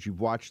is because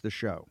you've watched the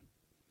show.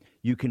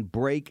 You can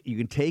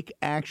take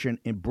action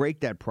and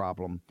break that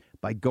problem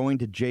by going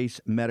to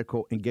Jace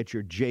Medical and get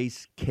your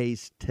Jace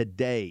case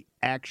today.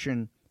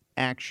 Action,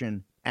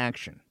 action,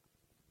 action.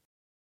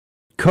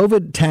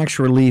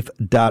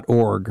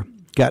 COVIDtaxrelief.org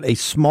got a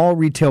small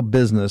retail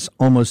business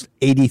almost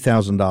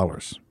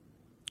 $80,000.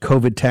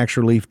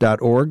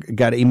 COVIDtaxrelief.org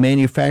got a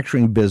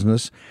manufacturing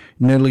business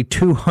nearly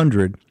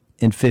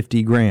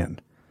 $250,000.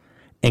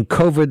 And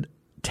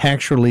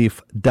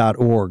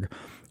COVIDtaxrelief.org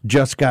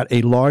just got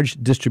a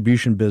large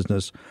distribution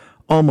business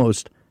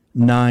almost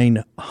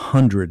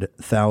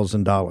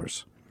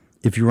 $900,000.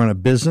 If you run a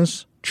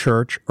business,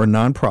 church, or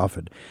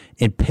nonprofit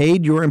and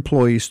paid your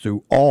employees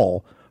through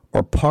all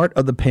or part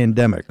of the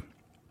pandemic,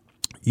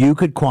 you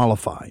could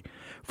qualify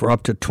for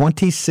up to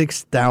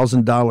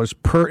 $26,000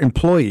 per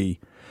employee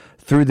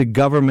through the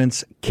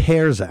government's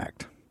CARES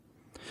Act.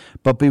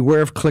 But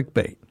beware of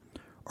clickbait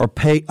or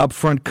pay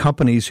upfront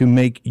companies who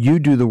make you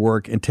do the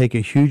work and take a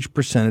huge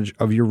percentage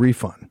of your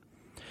refund.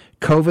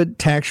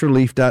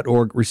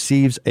 COVIDtaxrelief.org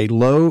receives a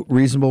low,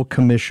 reasonable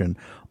commission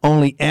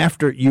only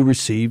after you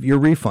receive your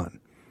refund.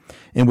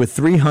 And with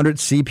 300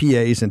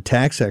 CPAs and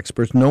tax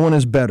experts, no one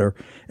is better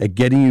at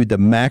getting you the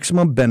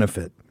maximum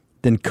benefit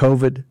than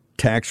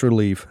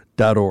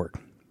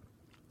COVIDtaxrelief.org.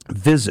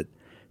 Visit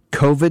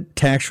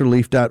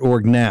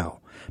COVIDtaxrelief.org now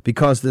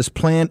because this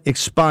plan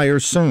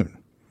expires soon.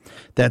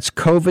 That's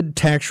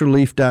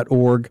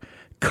COVIDtaxrelief.org,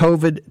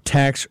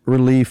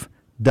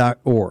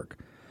 COVIDtaxrelief.org.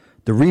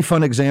 The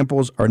refund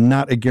examples are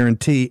not a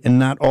guarantee, and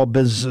not all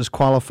businesses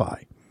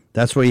qualify.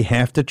 That's why you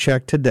have to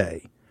check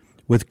today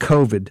with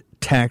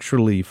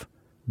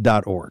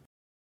COVIDtaxrelief.org.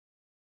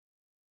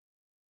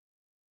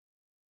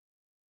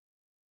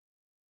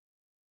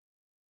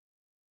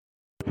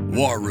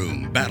 War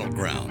Room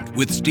Battleground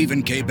with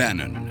Stephen K.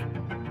 Bannon.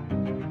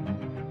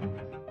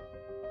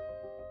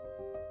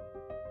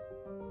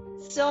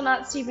 Still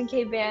not Stephen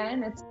K.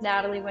 Bannon. It's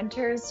Natalie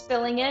Winters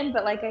filling in,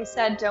 but like I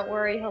said, don't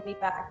worry, he'll be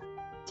back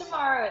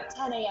tomorrow at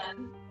 10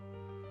 a.m.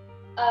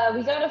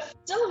 We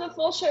still have a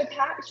full show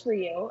packed for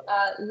you.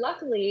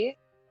 Luckily,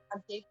 I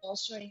have Dave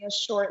Walsh joining us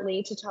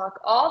shortly to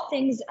talk all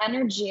things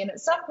energy, and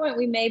at some point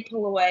we may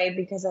pull away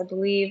because I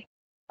believe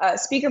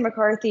Speaker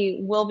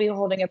McCarthy will be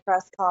holding a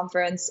press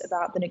conference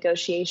about the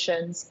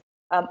negotiations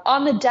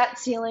on the debt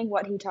ceiling,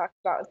 what he talked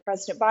about with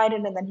President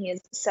Biden, and then he is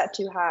set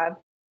to have,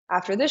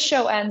 after this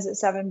show ends at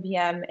 7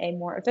 p.m., a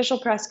more official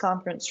press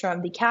conference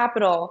from the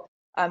Capitol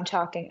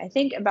talking, I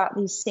think, about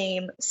the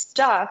same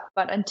stuff.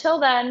 But until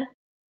then,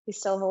 we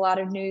still have a lot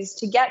of news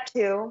to get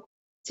to.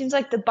 Seems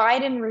like the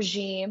Biden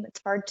regime,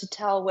 it's hard to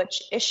tell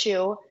which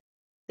issue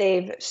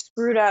they've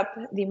screwed up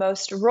the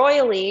most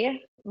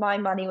royally. My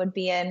money would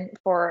be in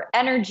for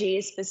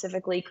energy,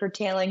 specifically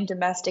curtailing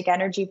domestic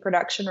energy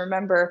production.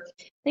 Remember,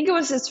 I think it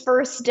was his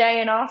first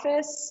day in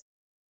office.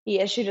 He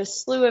issued a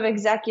slew of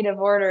executive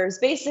orders,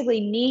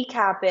 basically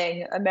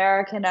kneecapping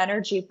American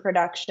energy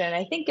production,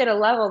 I think at a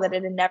level that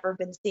it had never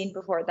been seen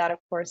before. That, of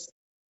course,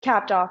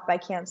 capped off by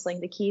canceling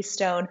the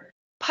Keystone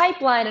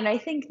pipeline. And I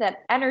think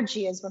that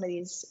energy is one of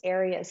these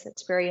areas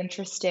that's very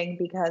interesting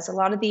because a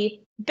lot of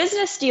the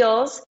business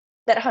deals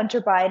that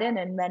Hunter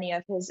Biden and many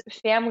of his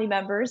family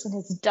members and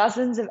his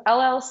dozens of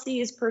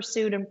LLCs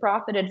pursued and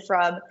profited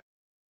from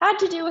had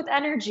to do with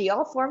energy,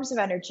 all forms of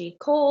energy: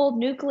 coal,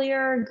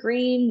 nuclear,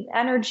 green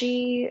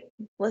energy,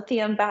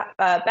 lithium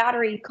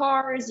battery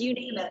cars, you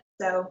name it.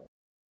 So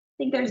I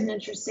think there's an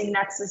interesting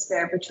nexus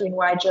there between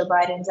why Joe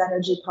Biden's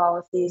energy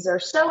policies are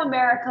so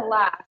America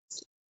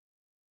last,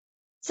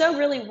 so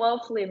really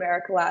woefully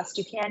America last.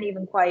 You can't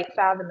even quite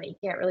fathom it. You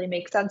can't really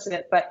make sense of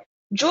it. But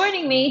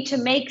joining me to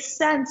make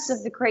sense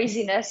of the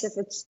craziness, if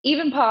it's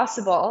even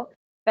possible,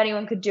 if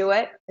anyone could do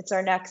it, it's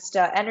our next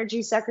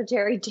Energy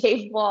Secretary,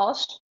 Dave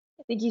Walsh.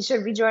 I think he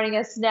should be joining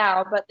us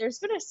now. But there's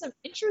been some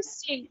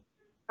interesting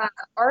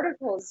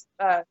articles,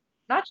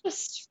 not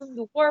just from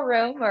the War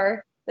Room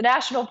or the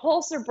National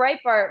Pulse or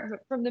Breitbart,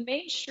 but from the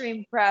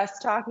mainstream press,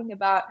 talking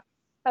about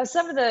how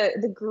some of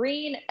the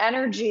green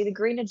energy, the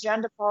green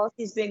agenda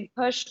policies being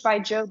pushed by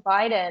Joe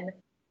Biden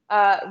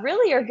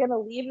really are going to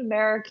leave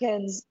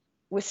Americans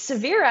with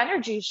severe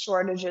energy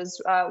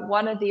shortages.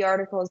 One of the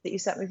articles that you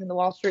sent me from the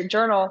Wall Street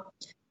Journal,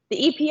 the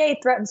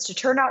EPA threatens to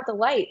turn out the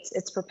lights.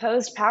 Its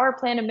proposed power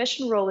plant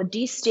emission rule would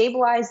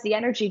destabilize the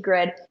energy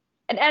grid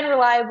and end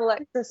reliable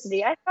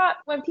electricity. I thought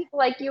when people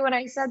like you and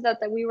I said that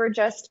we were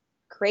just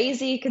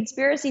crazy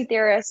conspiracy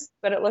theorists,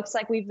 but it looks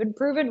like we've been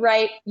proven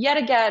right yet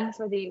again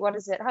for the,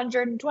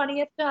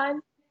 120th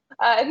time?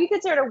 If you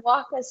could sort of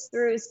walk us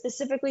through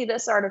specifically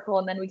this article,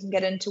 and then we can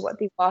get into what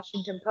the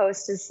Washington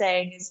Post is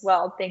saying as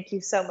well. Thank you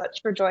so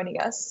much for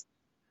joining us.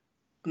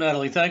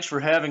 Natalie, thanks for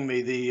having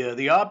me.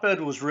 The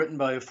op-ed was written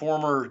by a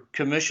former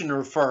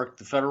commissioner of FERC,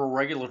 the Federal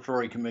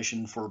Regulatory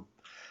Commission for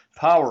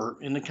Power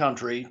in the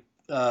country,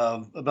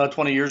 about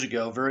 20 years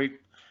ago. Very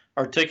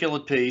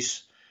articulate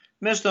piece.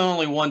 Missed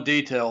only one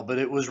detail, but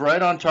it was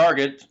right on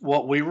target.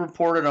 What we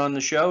reported on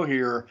the show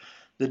here,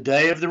 the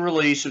day of the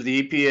release of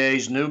the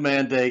EPA's new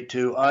mandate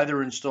to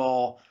either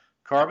install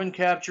carbon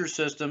capture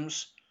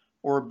systems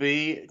or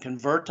B,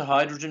 convert to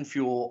hydrogen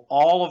fuel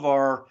all of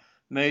our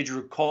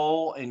major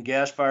coal and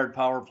gas-fired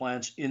power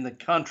plants in the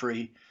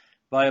country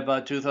by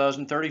about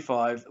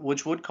 2035,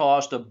 which would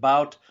cost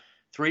about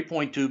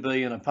 $3.2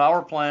 billion a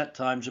power plant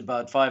times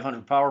about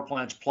 500 power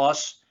plants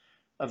plus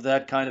of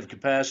that kind of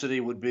capacity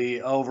would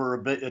be over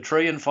 $1.5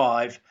 trillion.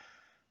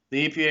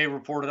 The EPA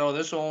reported, oh,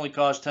 this will only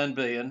cost $10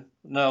 billion.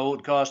 No, it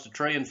would cost $1.5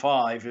 trillion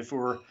if it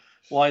were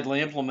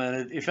widely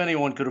implemented, if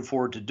anyone could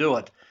afford to do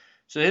it.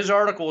 So his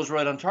article is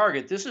right on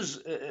target. This is,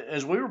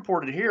 as we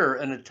reported here,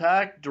 an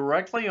attack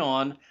directly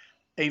on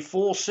a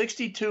full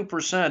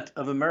 62%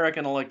 of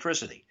American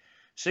electricity.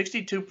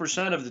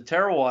 62% of the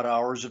terawatt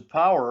hours of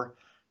power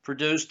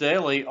produced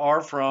daily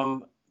are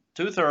from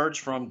 2/3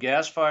 from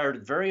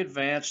gas-fired, very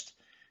advanced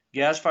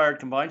gas-fired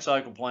combined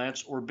cycle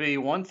plants, or B,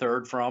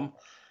 1/3 from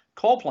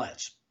coal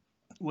plants,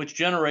 which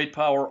generate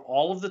power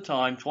all of the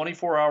time,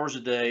 24 hours a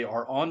day,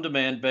 are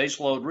on-demand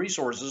baseload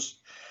resources.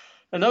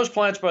 And those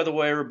plants, by the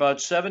way, are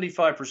about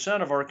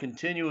 75% of our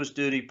continuous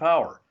duty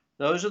power.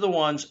 Those are the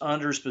ones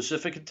under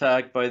specific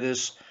attack by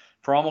this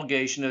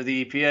promulgation of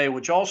the EPA,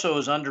 which also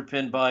is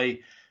underpinned by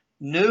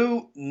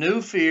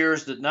new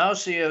fears that now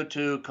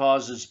CO2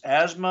 causes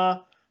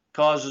asthma,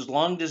 causes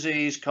lung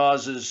disease,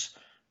 causes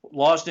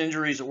lost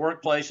injuries at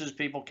workplaces.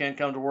 People can't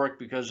come to work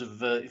because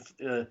of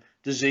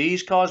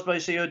disease caused by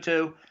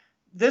CO2.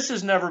 This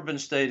has never been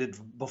stated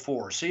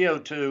before.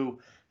 CO2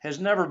 has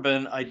never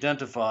been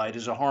identified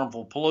as a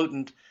harmful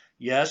pollutant.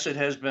 Yes, it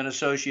has been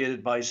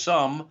associated by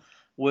some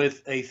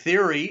with a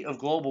theory of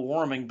global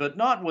warming, but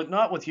not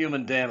with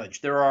human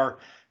damage. There are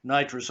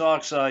nitrous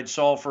oxide,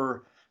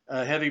 sulfur,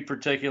 heavy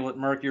particulate,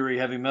 mercury,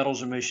 heavy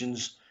metals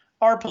emissions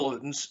are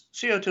pollutants.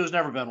 CO2 has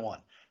never been one.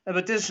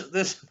 But this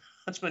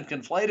that's been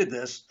conflated,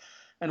 this.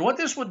 And what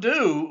this would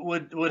do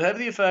would have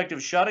the effect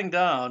of shutting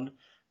down,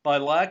 by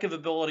lack of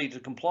ability to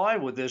comply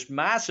with this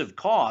massive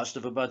cost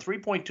of about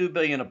 $3.2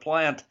 billion a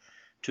plant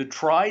to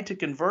try to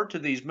convert to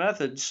these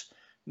methods.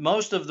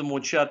 Most of them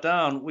would shut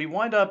down. We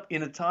wind up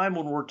in a time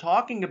when we're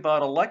talking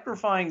about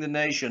electrifying the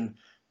nation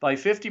by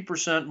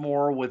 50%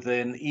 more with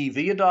an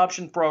EV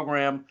adoption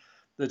program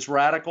that's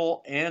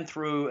radical, and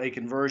through a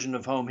conversion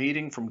of home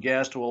heating from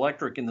gas to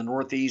electric in the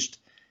Northeast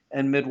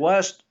and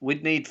Midwest.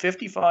 We'd need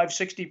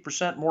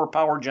 55-60% more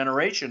power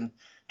generation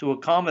to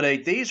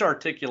accommodate these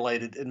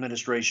articulated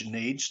administration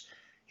needs.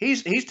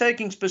 He's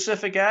taking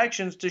specific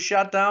actions to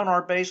shut down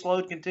our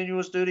baseload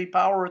continuous duty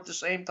power at the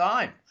same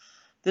time.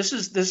 This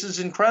is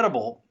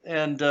incredible.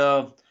 And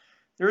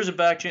there is a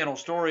back channel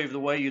story of the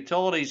way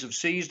utilities have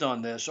seized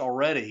on this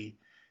already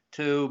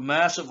to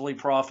massively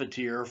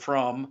profiteer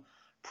from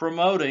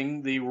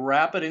promoting the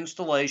rapid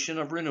installation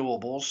of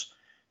renewables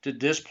to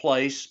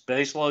displace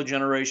baseload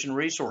generation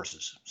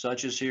resources,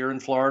 such as here in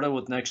Florida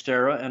with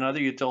NextEra and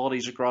other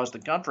utilities across the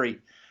country,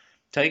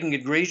 taking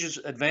egregious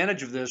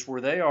advantage of this,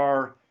 where they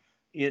are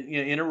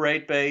in a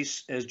rate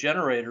base as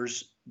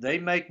generators. They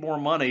make more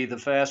money the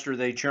faster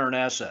they churn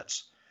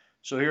assets.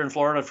 So here in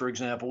Florida, for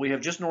example, we have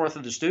just north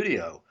of the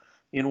studio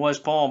in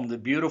West Palm, the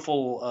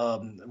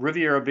beautiful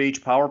Riviera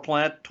Beach power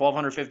plant,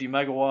 1,250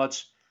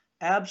 megawatts,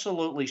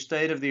 absolutely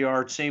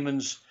state-of-the-art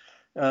Siemens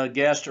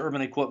gas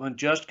turbine equipment,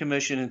 just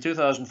commissioned in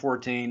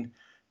 2014,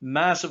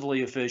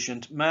 massively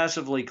efficient,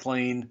 massively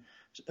clean,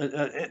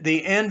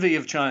 the envy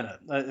of China,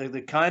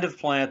 the kind of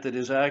plant that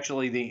is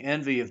actually the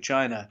envy of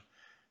China.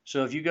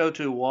 So if you go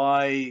to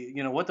why,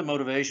 what the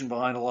motivation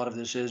behind a lot of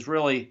this is,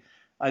 really,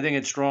 I think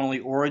it's strongly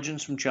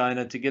origins from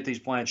China to get these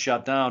plants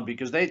shut down,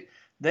 because they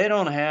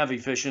don't have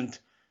efficient,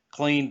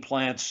 clean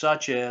plants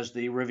such as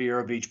the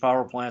Riviera Beach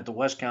power plant, the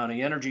West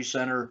County Energy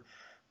Center,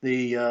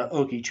 the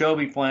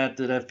Okeechobee plant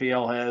that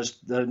FPL has.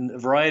 The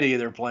variety of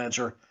their plants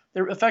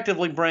they're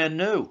effectively brand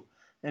new.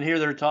 And here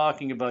they're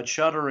talking about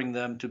shuttering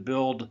them to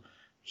build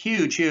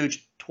huge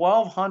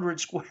 1,200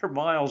 square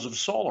miles of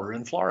solar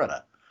in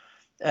Florida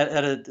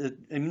at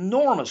an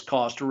enormous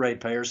cost to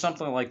ratepayers,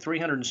 something like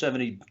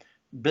 $370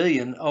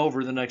 billion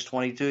over the next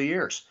 22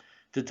 years,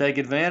 to take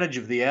advantage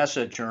of the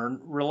asset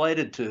churn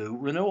related to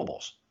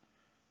renewables.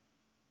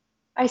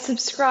 I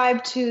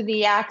subscribe to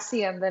the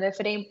axiom that if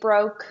it ain't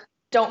broke,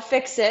 don't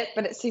fix it.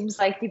 But it seems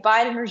like the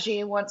Biden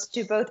regime wants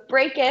to both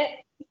break it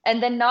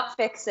and then not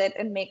fix it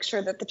and make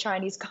sure that the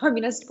Chinese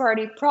Communist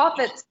Party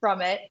profits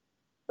from it,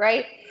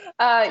 right?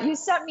 You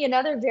sent me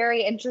another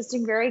very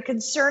interesting, very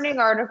concerning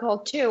article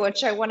too,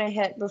 which I want to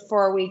hit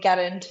before we get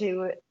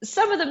into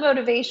some of the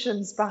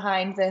motivations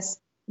behind this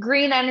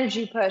green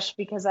energy push,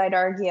 because I'd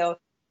argue it's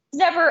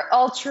never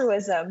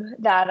altruism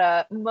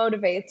that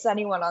motivates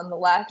anyone on the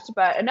left.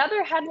 But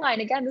another headline,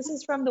 again, this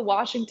is from the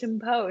Washington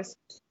Post.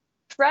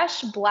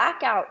 Fresh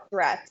blackout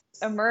threats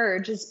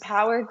emerge as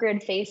power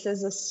grid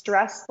faces a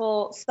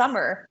stressful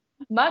summer.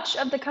 Much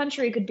of the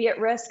country could be at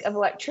risk of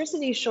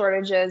electricity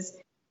shortages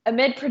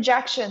amid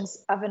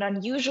projections of an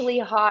unusually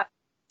hot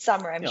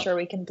summer. I'm sure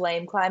we can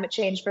blame climate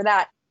change for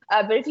that.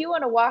 But if you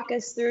want to walk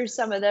us through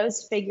some of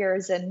those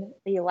figures and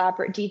the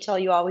elaborate detail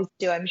you always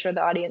do, I'm sure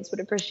the audience would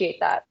appreciate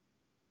that.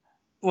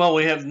 Well,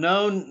 we have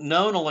known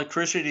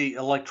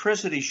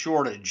electricity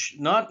shortage,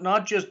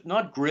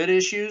 not grid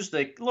issues.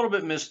 They a little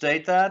bit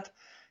misstate that.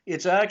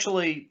 It's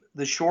actually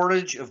the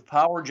shortage of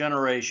power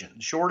generation,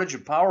 shortage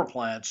of power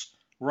plants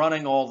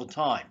running all the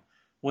time.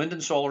 Wind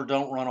and solar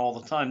don't run all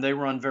the time. They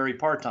run very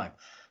part-time.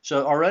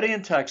 So already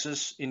in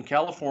Texas, in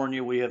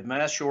California, we have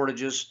mass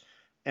shortages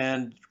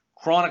and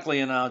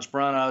chronically announced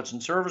brownouts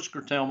and service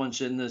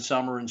curtailments in the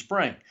summer and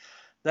spring.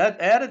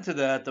 That added to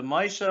that, the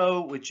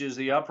MISO, which is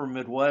the upper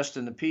Midwest,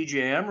 and the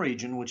PJM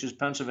region, which is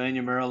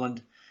Pennsylvania,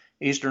 Maryland,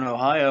 Eastern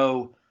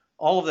Ohio,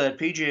 all of that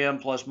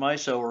PJM plus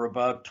MISO are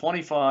about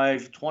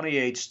 25,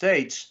 28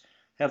 states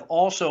have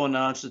also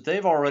announced that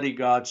they've already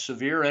got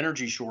severe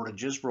energy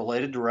shortages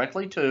related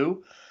directly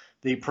to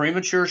the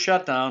premature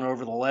shutdown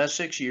over the last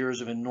 6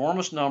 years of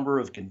enormous number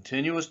of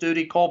continuous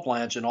duty coal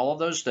plants in all of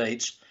those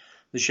states,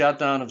 the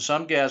shutdown of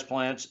some gas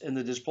plants, and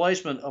the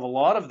displacement of a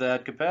lot of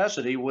that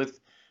capacity with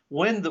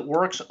wind that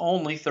works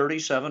only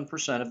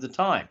 37% of the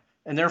time,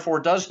 and therefore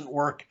doesn't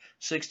work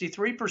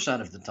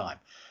 63% of the time.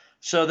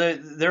 So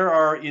there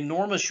are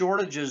enormous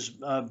shortages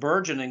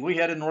burgeoning. We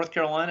had in North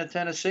Carolina,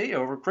 Tennessee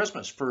over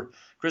Christmas, for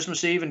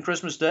Christmas Eve and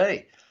Christmas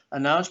Day,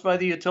 announced by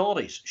the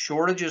utilities.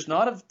 Shortages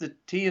not of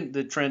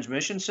the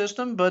transmission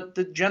system, but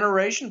the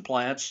generation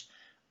plants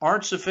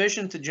aren't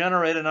sufficient to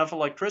generate enough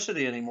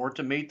electricity anymore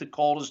to meet the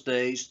coldest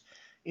days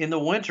in the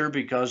winter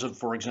because of,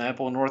 for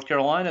example, in North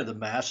Carolina, the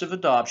massive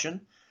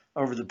adoption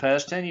over the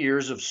past 10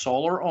 years of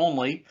solar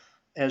only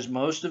as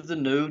most of the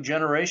new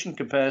generation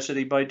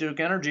capacity by Duke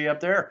Energy up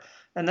there.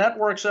 And that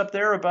works up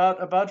there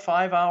about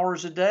 5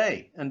 hours a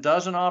day and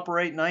doesn't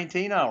operate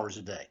 19 hours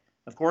a day.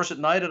 Of course, at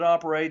night it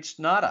operates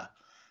nada.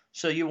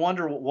 So you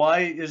wonder, why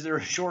is there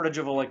a shortage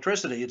of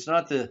electricity? It's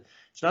not the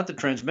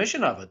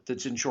transmission of it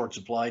that's in short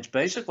supply. It's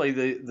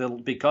basically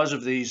because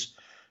of these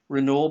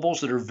renewables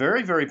that are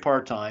very, very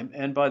part-time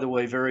and, by the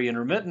way, very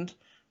intermittent.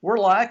 We're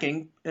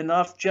lacking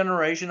enough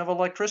generation of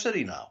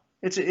electricity now.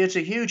 It's a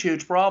huge,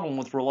 huge problem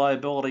with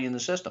reliability in the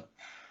system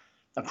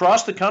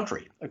across the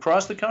country.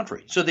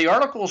 So the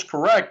article is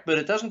correct, but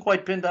it doesn't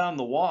quite pin down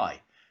the why.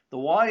 The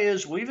why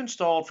is we've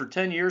installed for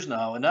 10 years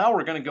now, and now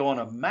we're going to go on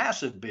a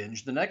massive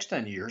binge the next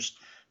 10 years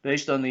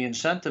based on the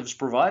incentives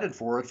provided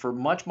for it for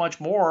much, much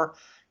more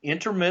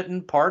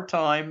intermittent,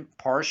 part-time,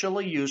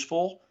 partially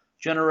useful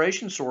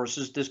generation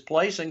sources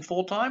displacing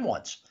full-time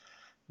ones,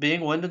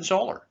 being wind and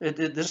solar.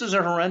 This is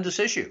a horrendous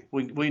issue.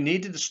 We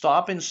need to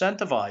stop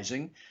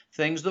incentivizing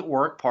things that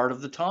work part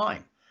of the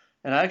time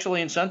and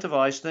actually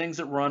incentivize things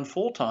that run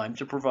full time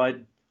to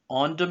provide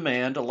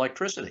on-demand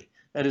electricity.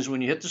 That is,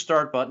 when you hit the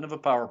start button of a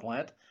power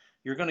plant,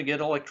 you're going to get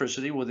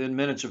electricity within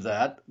minutes of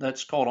that.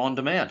 That's called on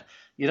demand.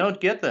 You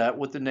don't get that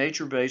with the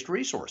nature-based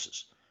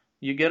resources.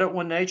 You get it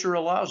when nature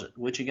allows it,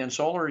 which again,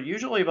 solar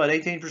usually about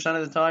 18%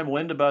 of the time,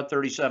 wind about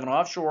 37%,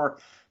 offshore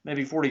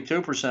maybe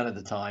 42% of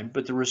the time,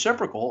 but the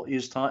reciprocal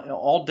is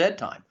all dead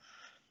time.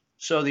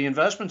 So the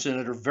investments in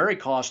it are very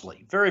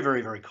costly, very,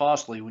 very, very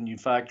costly when you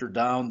factor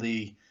down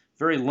the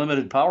very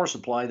limited power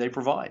supply they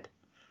provide.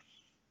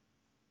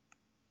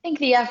 I think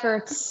the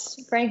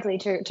efforts, frankly,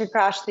 to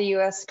crash the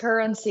U.S.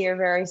 currency are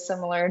very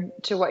similar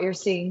to what you're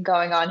seeing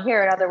going on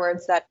here. In other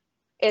words, that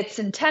it's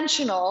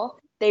intentional.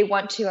 They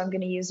want to, I'm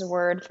going to use a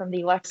word from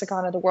the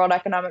lexicon of the World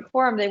Economic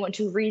Forum, they want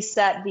to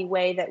reset the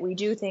way that we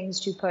do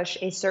things to push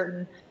a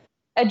certain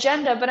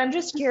agenda. But I'm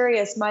just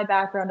curious, my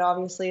background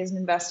obviously is an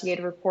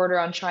investigative reporter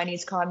on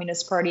Chinese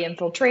Communist Party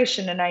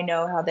infiltration, and I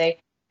know how they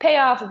pay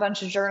off a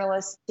bunch of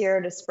journalists here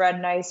to spread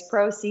nice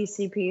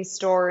pro-CCP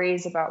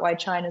stories about why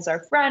China's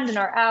our friend and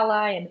our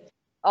ally and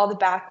all the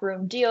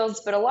backroom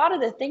deals. But a lot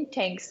of the think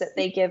tanks that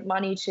they give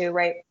money to,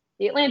 right,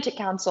 the Atlantic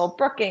Council,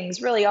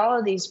 Brookings, really all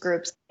of these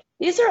groups,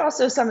 these are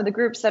also some of the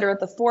groups that are at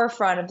the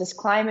forefront of this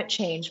climate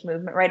change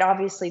movement, right?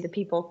 Obviously, the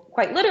people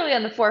quite literally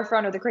on the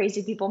forefront are the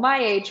crazy people my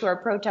age who are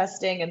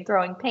protesting and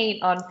throwing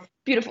paint on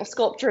beautiful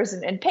sculptures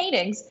and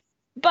paintings.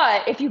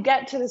 But if you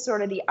get to the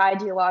sort of the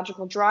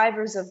ideological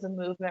drivers of the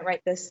movement,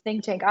 right, this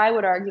think tank, I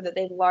would argue that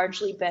they've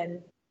largely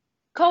been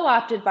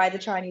co-opted by the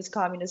Chinese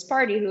Communist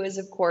Party, who is,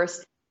 of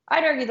course,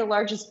 I'd argue the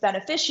largest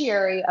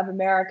beneficiary of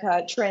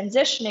America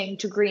transitioning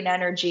to green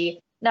energy,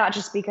 not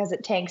just because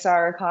it tanks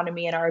our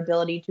economy and our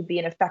ability to be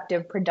an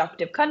effective,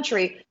 productive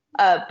country,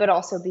 but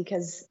also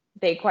because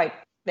they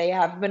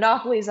have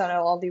monopolies on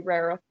all the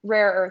rare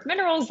earth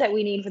minerals that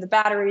we need for the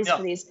batteries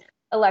for these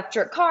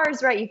electric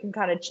cars, right? You can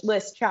kind of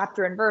list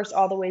chapter and verse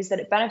all the ways that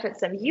it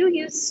benefits them. You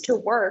used to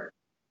work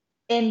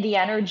in the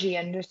energy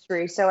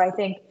industry, so I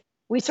think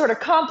we sort of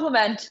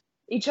complement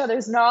each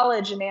other's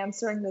knowledge in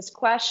answering this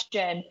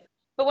question.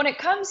 But when it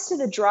comes to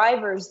the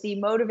drivers,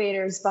 the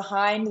motivators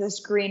behind this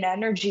green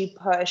energy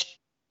push,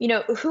 you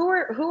know, who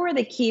are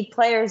the key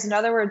players? In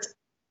other words,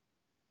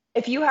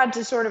 if you had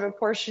to sort of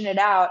apportion it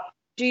out,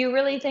 do you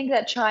really think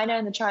that China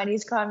and the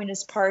Chinese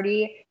Communist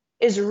Party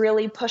is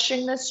really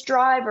pushing this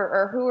drive,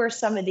 or who are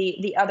some of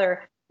the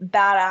other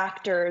bad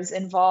actors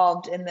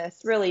involved in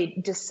this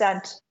really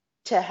descent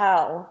to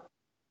hell?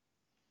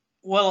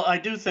 Well, I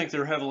do think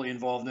they're heavily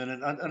involved in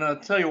it. And I'll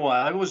tell you why.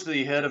 I was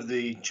the head of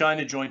the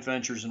China joint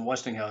ventures in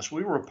Westinghouse.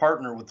 We were a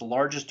partner with the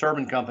largest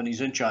turbine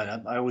companies in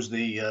China. I was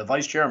the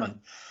vice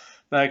chairman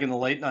back in the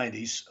late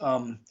 90s.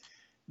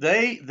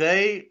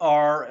 They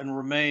are and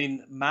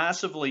remain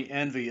massively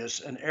envious.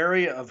 An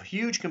area of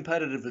huge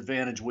competitive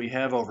advantage we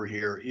have over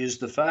here is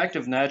the fact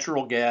of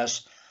natural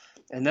gas,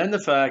 and then the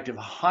fact of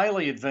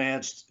highly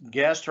advanced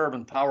gas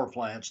turbine power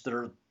plants that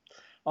are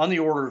on the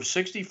order of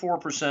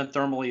 64%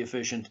 thermally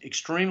efficient,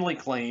 extremely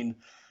clean,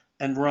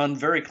 and run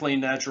very clean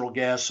natural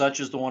gas,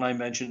 such as the one I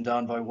mentioned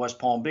down by West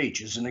Palm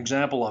Beach, is an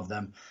example of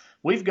them.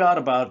 We've got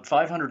about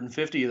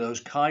 550 of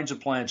those kinds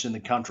of plants in the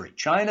country.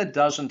 China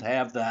doesn't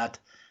have that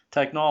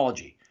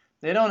technology.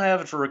 They don't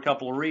have it for a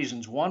couple of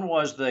reasons. One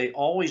was they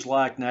always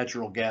lacked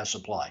natural gas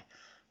supply.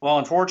 Well,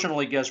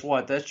 unfortunately, guess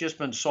what? That's just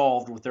been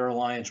solved with their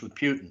alliance with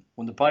Putin.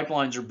 When the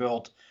pipelines are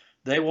built,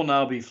 they will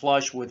now be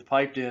flush with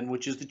piped in,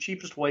 which is the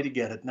cheapest way to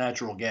get it,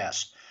 natural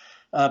gas.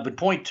 But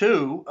point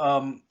two,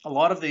 a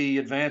lot of the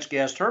advanced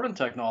gas turbine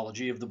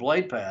technology of the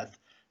blade path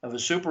of a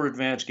super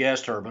advanced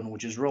gas turbine,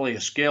 which is really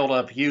a scaled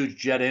up huge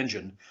jet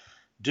engine,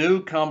 do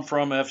come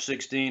from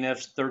F-16,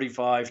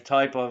 F-35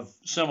 type of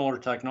similar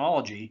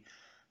technology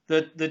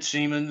that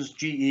Siemens,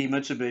 GE,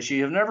 Mitsubishi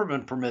have never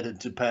been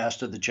permitted to pass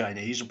to the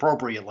Chinese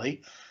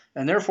appropriately.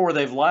 And therefore,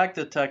 they've lacked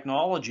the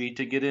technology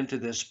to get into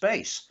this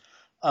space.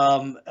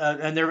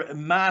 And they're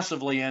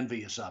massively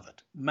envious of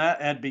it.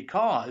 And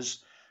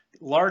because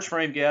large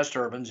frame gas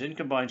turbines in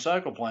combined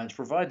cycle plants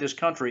provide this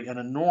country an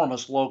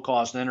enormous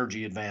low-cost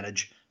energy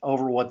advantage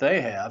over what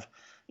they have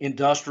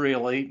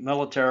industrially,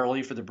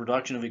 militarily, for the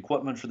production of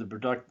equipment, for the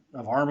production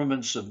of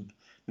armaments, of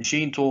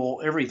machine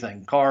tool,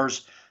 everything,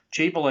 cars.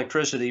 Cheap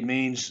electricity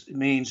means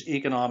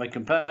economic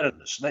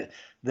competitiveness.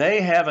 They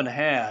haven't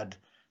had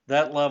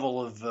that level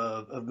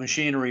of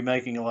machinery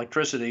making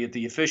electricity at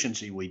the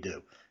efficiency we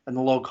do and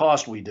the low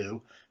cost we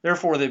do.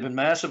 Therefore, they've been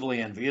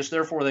massively envious.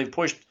 Therefore, they've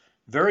pushed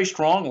very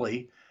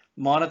strongly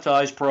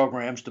monetized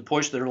programs to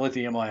push their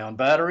lithium-ion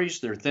batteries,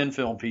 their thin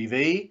film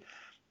PV,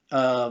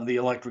 the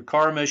electric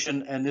car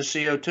mission, and this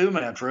CO2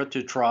 mantra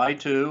to try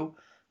to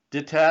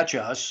detach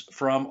us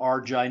from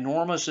our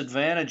ginormous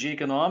advantage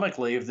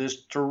economically of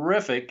this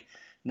terrific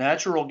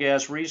natural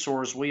gas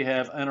resource we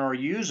have and are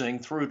using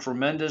through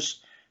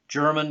tremendous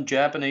German,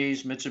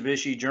 Japanese,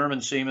 Mitsubishi,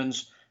 German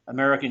Siemens,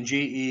 American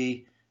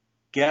GE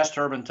gas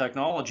turbine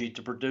technology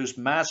to produce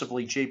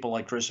massively cheap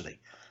electricity.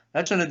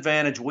 That's an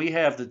advantage we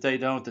have that they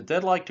don't, that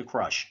they'd like to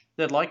crush.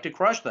 They'd like to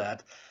crush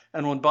that.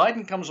 And when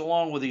Biden comes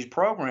along with these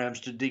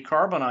programs to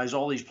decarbonize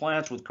all these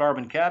plants with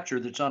carbon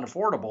capture that's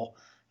unaffordable,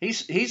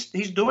 he's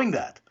doing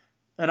that.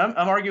 And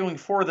I'm arguing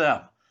for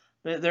them.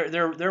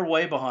 They're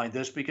way behind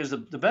this because the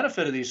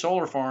benefit of these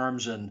solar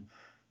farms and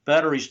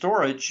battery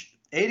storage,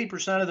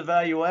 80% of the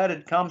value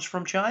added comes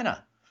from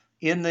China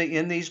in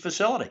these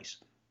facilities.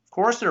 Of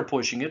course they're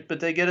pushing it, but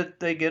they get a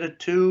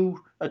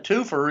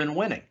twofer in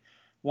winning.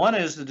 One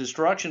is the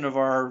destruction of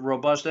our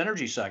robust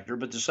energy sector,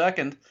 but the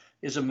second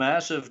is a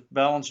massive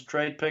balance of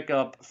trade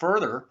pickup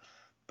further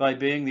by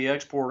being the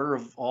exporter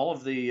of all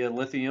of the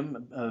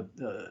lithium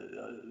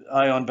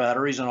ion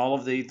batteries and all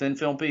of the thin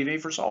film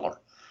PV for solar.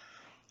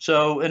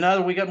 So, and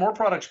now we got more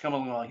products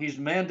coming along. He's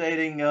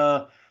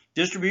mandating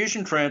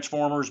distribution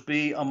transformers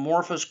be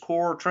amorphous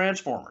core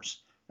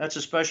transformers. That's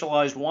a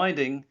specialized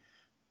winding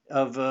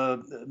of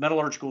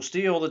metallurgical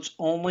steel that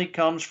only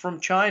comes from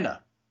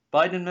China.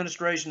 Biden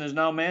administration has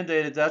now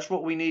mandated that's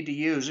what we need to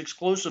use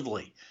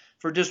exclusively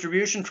for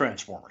distribution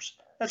transformers.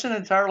 That's an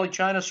entirely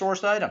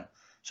China-sourced item.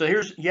 So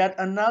here's yet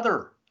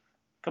another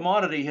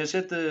commodity has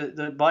hit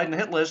the Biden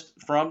hit list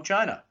from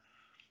China.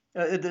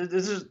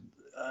 This is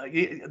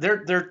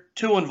they're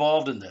too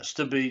involved in this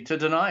to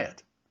deny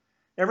it.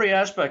 Every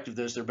aspect of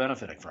this they're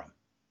benefiting from.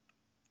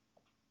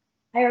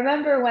 I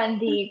remember when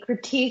the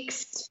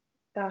critiques,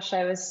 gosh,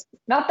 I was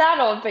not that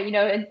old, but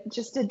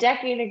just a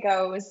decade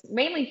ago, it was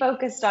mainly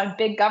focused on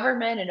big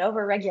government and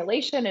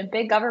overregulation, and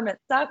big government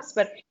sucks.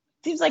 But it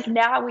seems like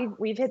now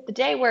we've hit the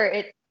day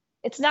where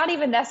it's not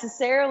even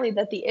necessarily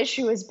that the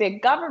issue is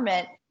big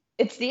government.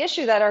 It's the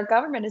issue that our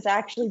government is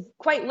actually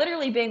quite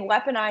literally being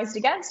weaponized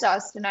against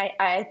us. And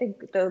I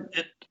think the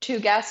two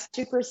guests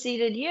who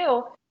preceded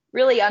you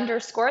really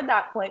underscored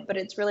that point, but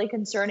it's really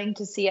concerning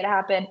to see it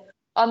happen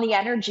on the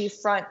energy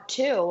front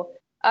too.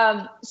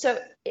 So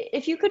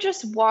if you could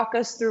just walk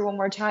us through one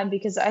more time,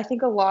 because I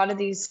think a lot of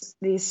these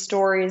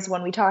stories,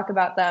 when we talk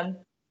about them,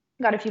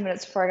 got a few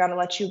minutes before I got to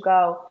let you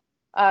go.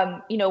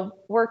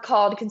 We're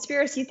called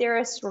conspiracy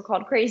theorists, we're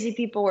called crazy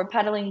people, we're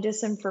peddling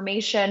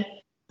disinformation,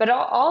 but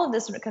all of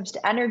this, when it comes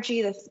to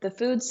energy, the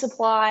food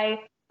supply,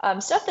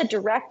 stuff that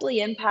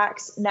directly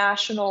impacts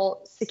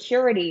national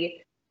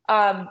security.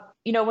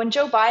 When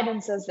Joe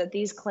Biden says that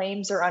these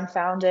claims are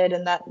unfounded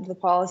and that the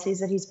policies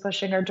that he's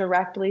pushing are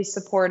directly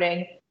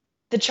supporting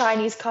the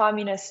Chinese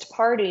Communist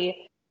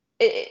Party,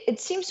 it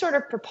seems sort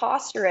of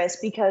preposterous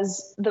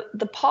because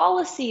the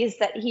policies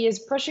that he is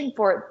pushing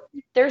for,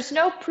 there's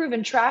no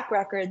proven track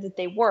record that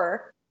they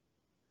work.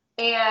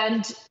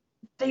 And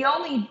the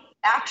only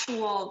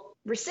actual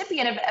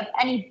recipient of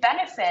any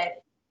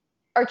benefit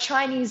are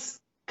Chinese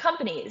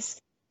companies.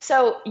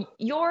 So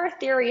your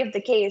theory of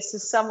the case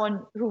is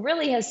someone who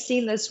really has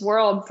seen this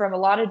world from a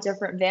lot of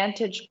different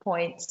vantage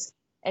points.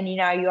 And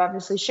you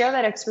obviously share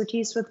that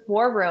expertise with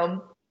War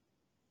Room.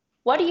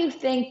 What do you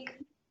think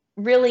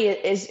really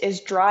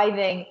is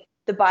driving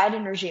the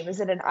Biden regime? Is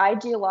it an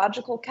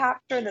ideological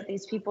capture that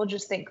these people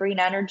just think green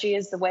energy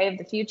is the way of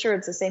the future?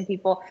 It's the same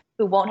people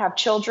who won't have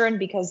children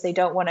because they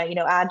don't want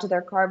to, add to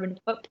their carbon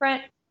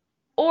footprint.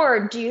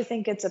 Or do you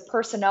think it's a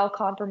personnel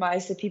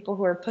compromise? The people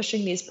who are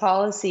pushing these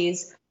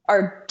policies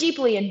are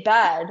deeply in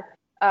bed,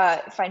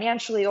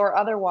 financially or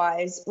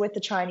otherwise, with the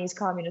Chinese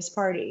Communist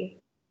Party?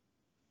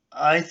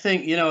 I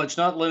think, it's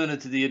not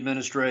limited to the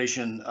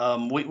administration.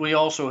 We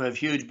also have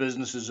huge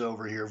businesses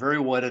over here, very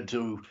wedded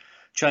to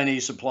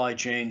Chinese supply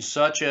chains,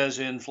 such as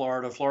in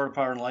Florida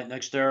Power and Light,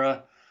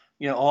 NextEra.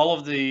 All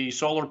of the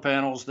solar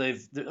panels,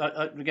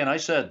 again, I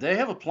said they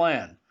have a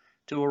plan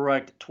to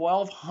erect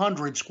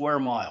 1,200 square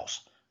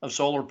miles of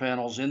solar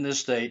panels in this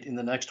state in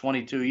the next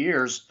 22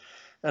 years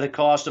at a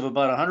cost of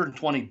about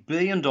 $120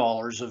 billion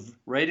of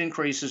rate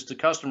increases to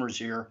customers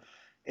here,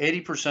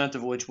 80%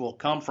 of which will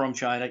come from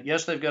China.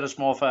 Yes, they've got a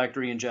small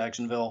factory in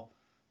Jacksonville.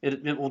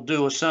 It will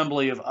do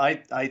assembly of,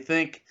 I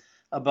think,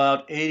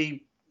 about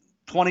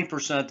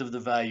 20% of the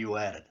value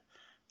added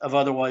of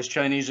otherwise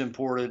Chinese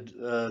imported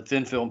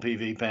thin film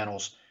PV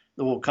panels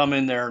that will come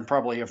in there and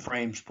probably have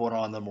frames put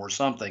on them or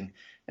something,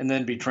 and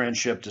then be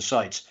transshipped to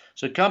sites.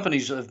 So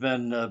companies have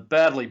been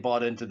badly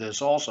bought into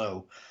this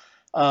also.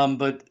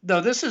 But no,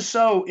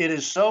 it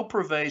is so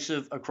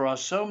pervasive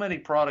across so many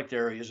product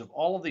areas of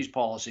all of these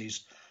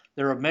policies.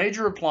 They're a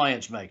major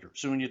appliance maker.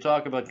 So when you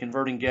talk about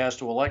converting gas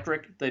to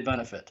electric, they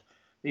benefit.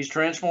 These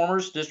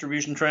transformers,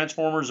 distribution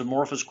transformers,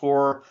 amorphous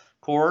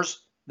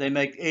cores, they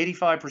make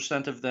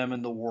 85% of them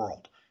in the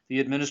world. The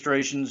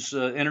administration's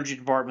energy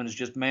department has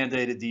just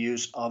mandated the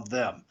use of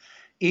them.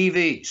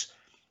 EVs.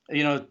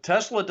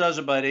 Tesla does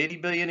about 80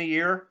 billion a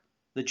year.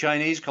 The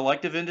Chinese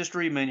collective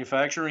industry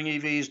manufacturing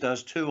EVs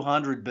does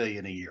 200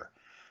 billion a year.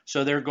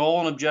 So their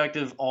goal and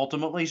objective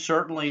ultimately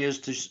certainly is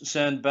to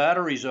send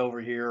batteries over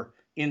here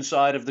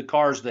inside of the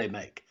cars they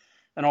make.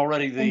 And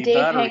already the and Dave,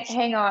 batteries.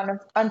 hang on.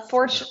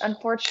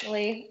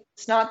 Unfortunately,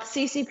 it's not the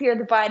CCP or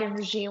the Biden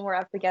regime. We're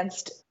up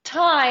against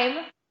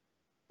time.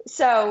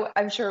 So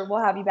I'm sure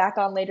we'll have you back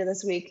on later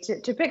this week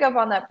to pick up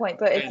on that point.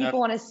 But if people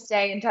want to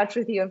stay in touch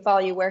with you and follow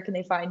you, where can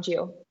they find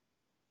you?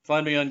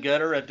 Find me on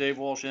Getter at Dave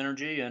Walsh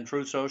Energy, and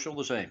Truth Social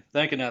the same.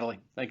 Thank you, Natalie.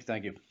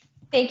 Thank you.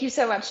 Thank you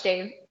so much,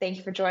 Dave. Thank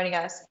you for joining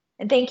us.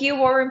 And thank you,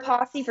 War Room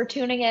Posse, for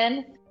tuning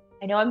in.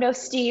 I know I'm no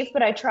Steve,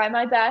 but I try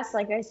my best.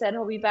 Like I said,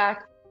 he'll be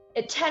back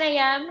at 10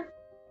 a.m.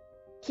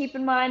 Keep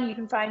in mind, you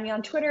can find me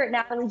on Twitter at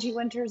Natalie G.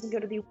 Winters and go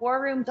to the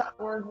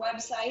warroom.org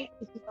website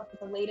to keep up with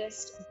the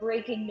latest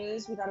breaking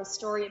news. We got a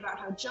story about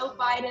how Joe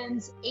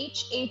Biden's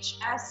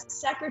HHS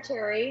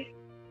secretary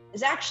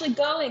is actually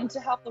going to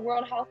help the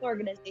World Health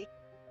Organization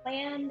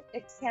plan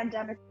its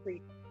pandemic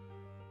treatment.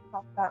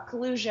 Talk about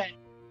collusion.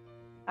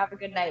 Have a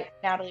good night.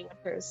 Natalie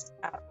Winters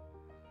out.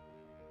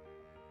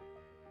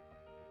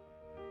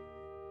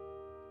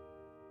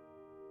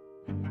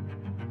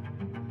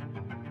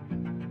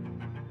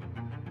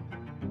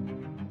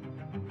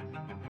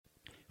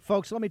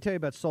 Folks, let me tell you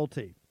about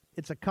Solti.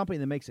 It's a company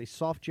that makes a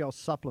soft gel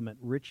supplement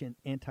rich in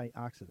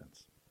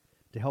antioxidants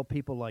to help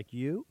people like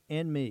you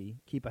and me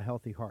keep a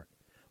healthy heart.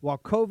 While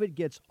COVID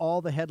gets all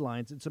the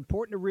headlines, it's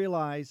important to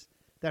realize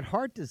that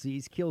heart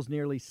disease kills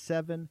nearly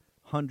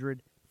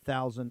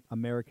 700,000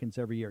 Americans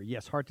every year.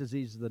 Yes, heart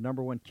disease is the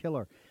number one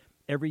killer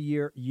every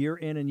year, year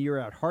in and year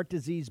out. Heart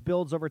disease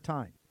builds over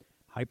time.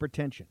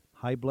 Hypertension,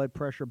 high blood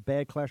pressure,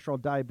 bad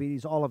cholesterol,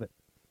 diabetes, all of it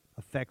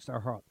affects our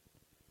heart.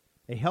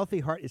 A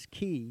healthy heart is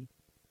key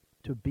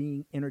to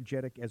being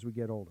energetic as we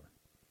get older.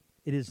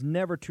 It is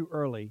never too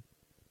early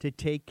to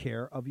take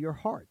care of your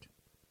heart.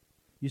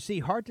 You see,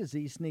 heart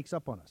disease sneaks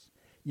up on us.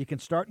 You can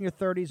start in your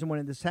 30s, and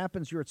when this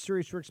happens, you're at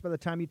serious risk by the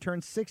time you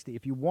turn 60.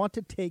 If you want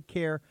to take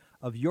care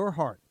of your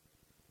heart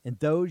and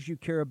those you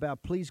care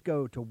about, please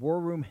go to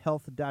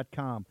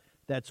warroomhealth.com.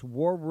 That's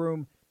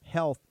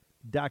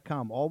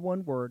warroomhealth.com. All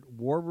one word,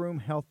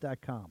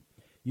 warroomhealth.com.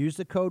 Use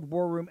the code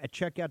WARROOM at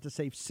checkout to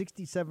save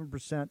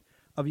 67%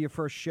 of your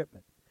first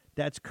shipment.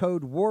 That's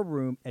code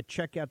WARROOM at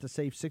checkout to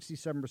save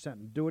 67%.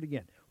 And do it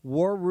again.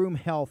 War Room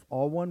Health,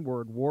 all one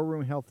word,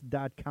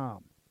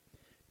 warroomhealth.com.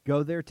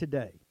 Go there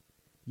today.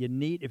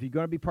 If you're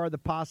going to be part of the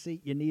posse,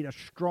 you need a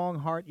strong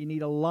heart. You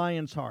need a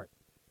lion's heart.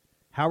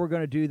 How we're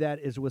going to do that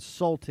is with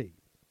Solti.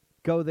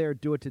 Go there,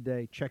 do it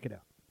today. Check it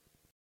out.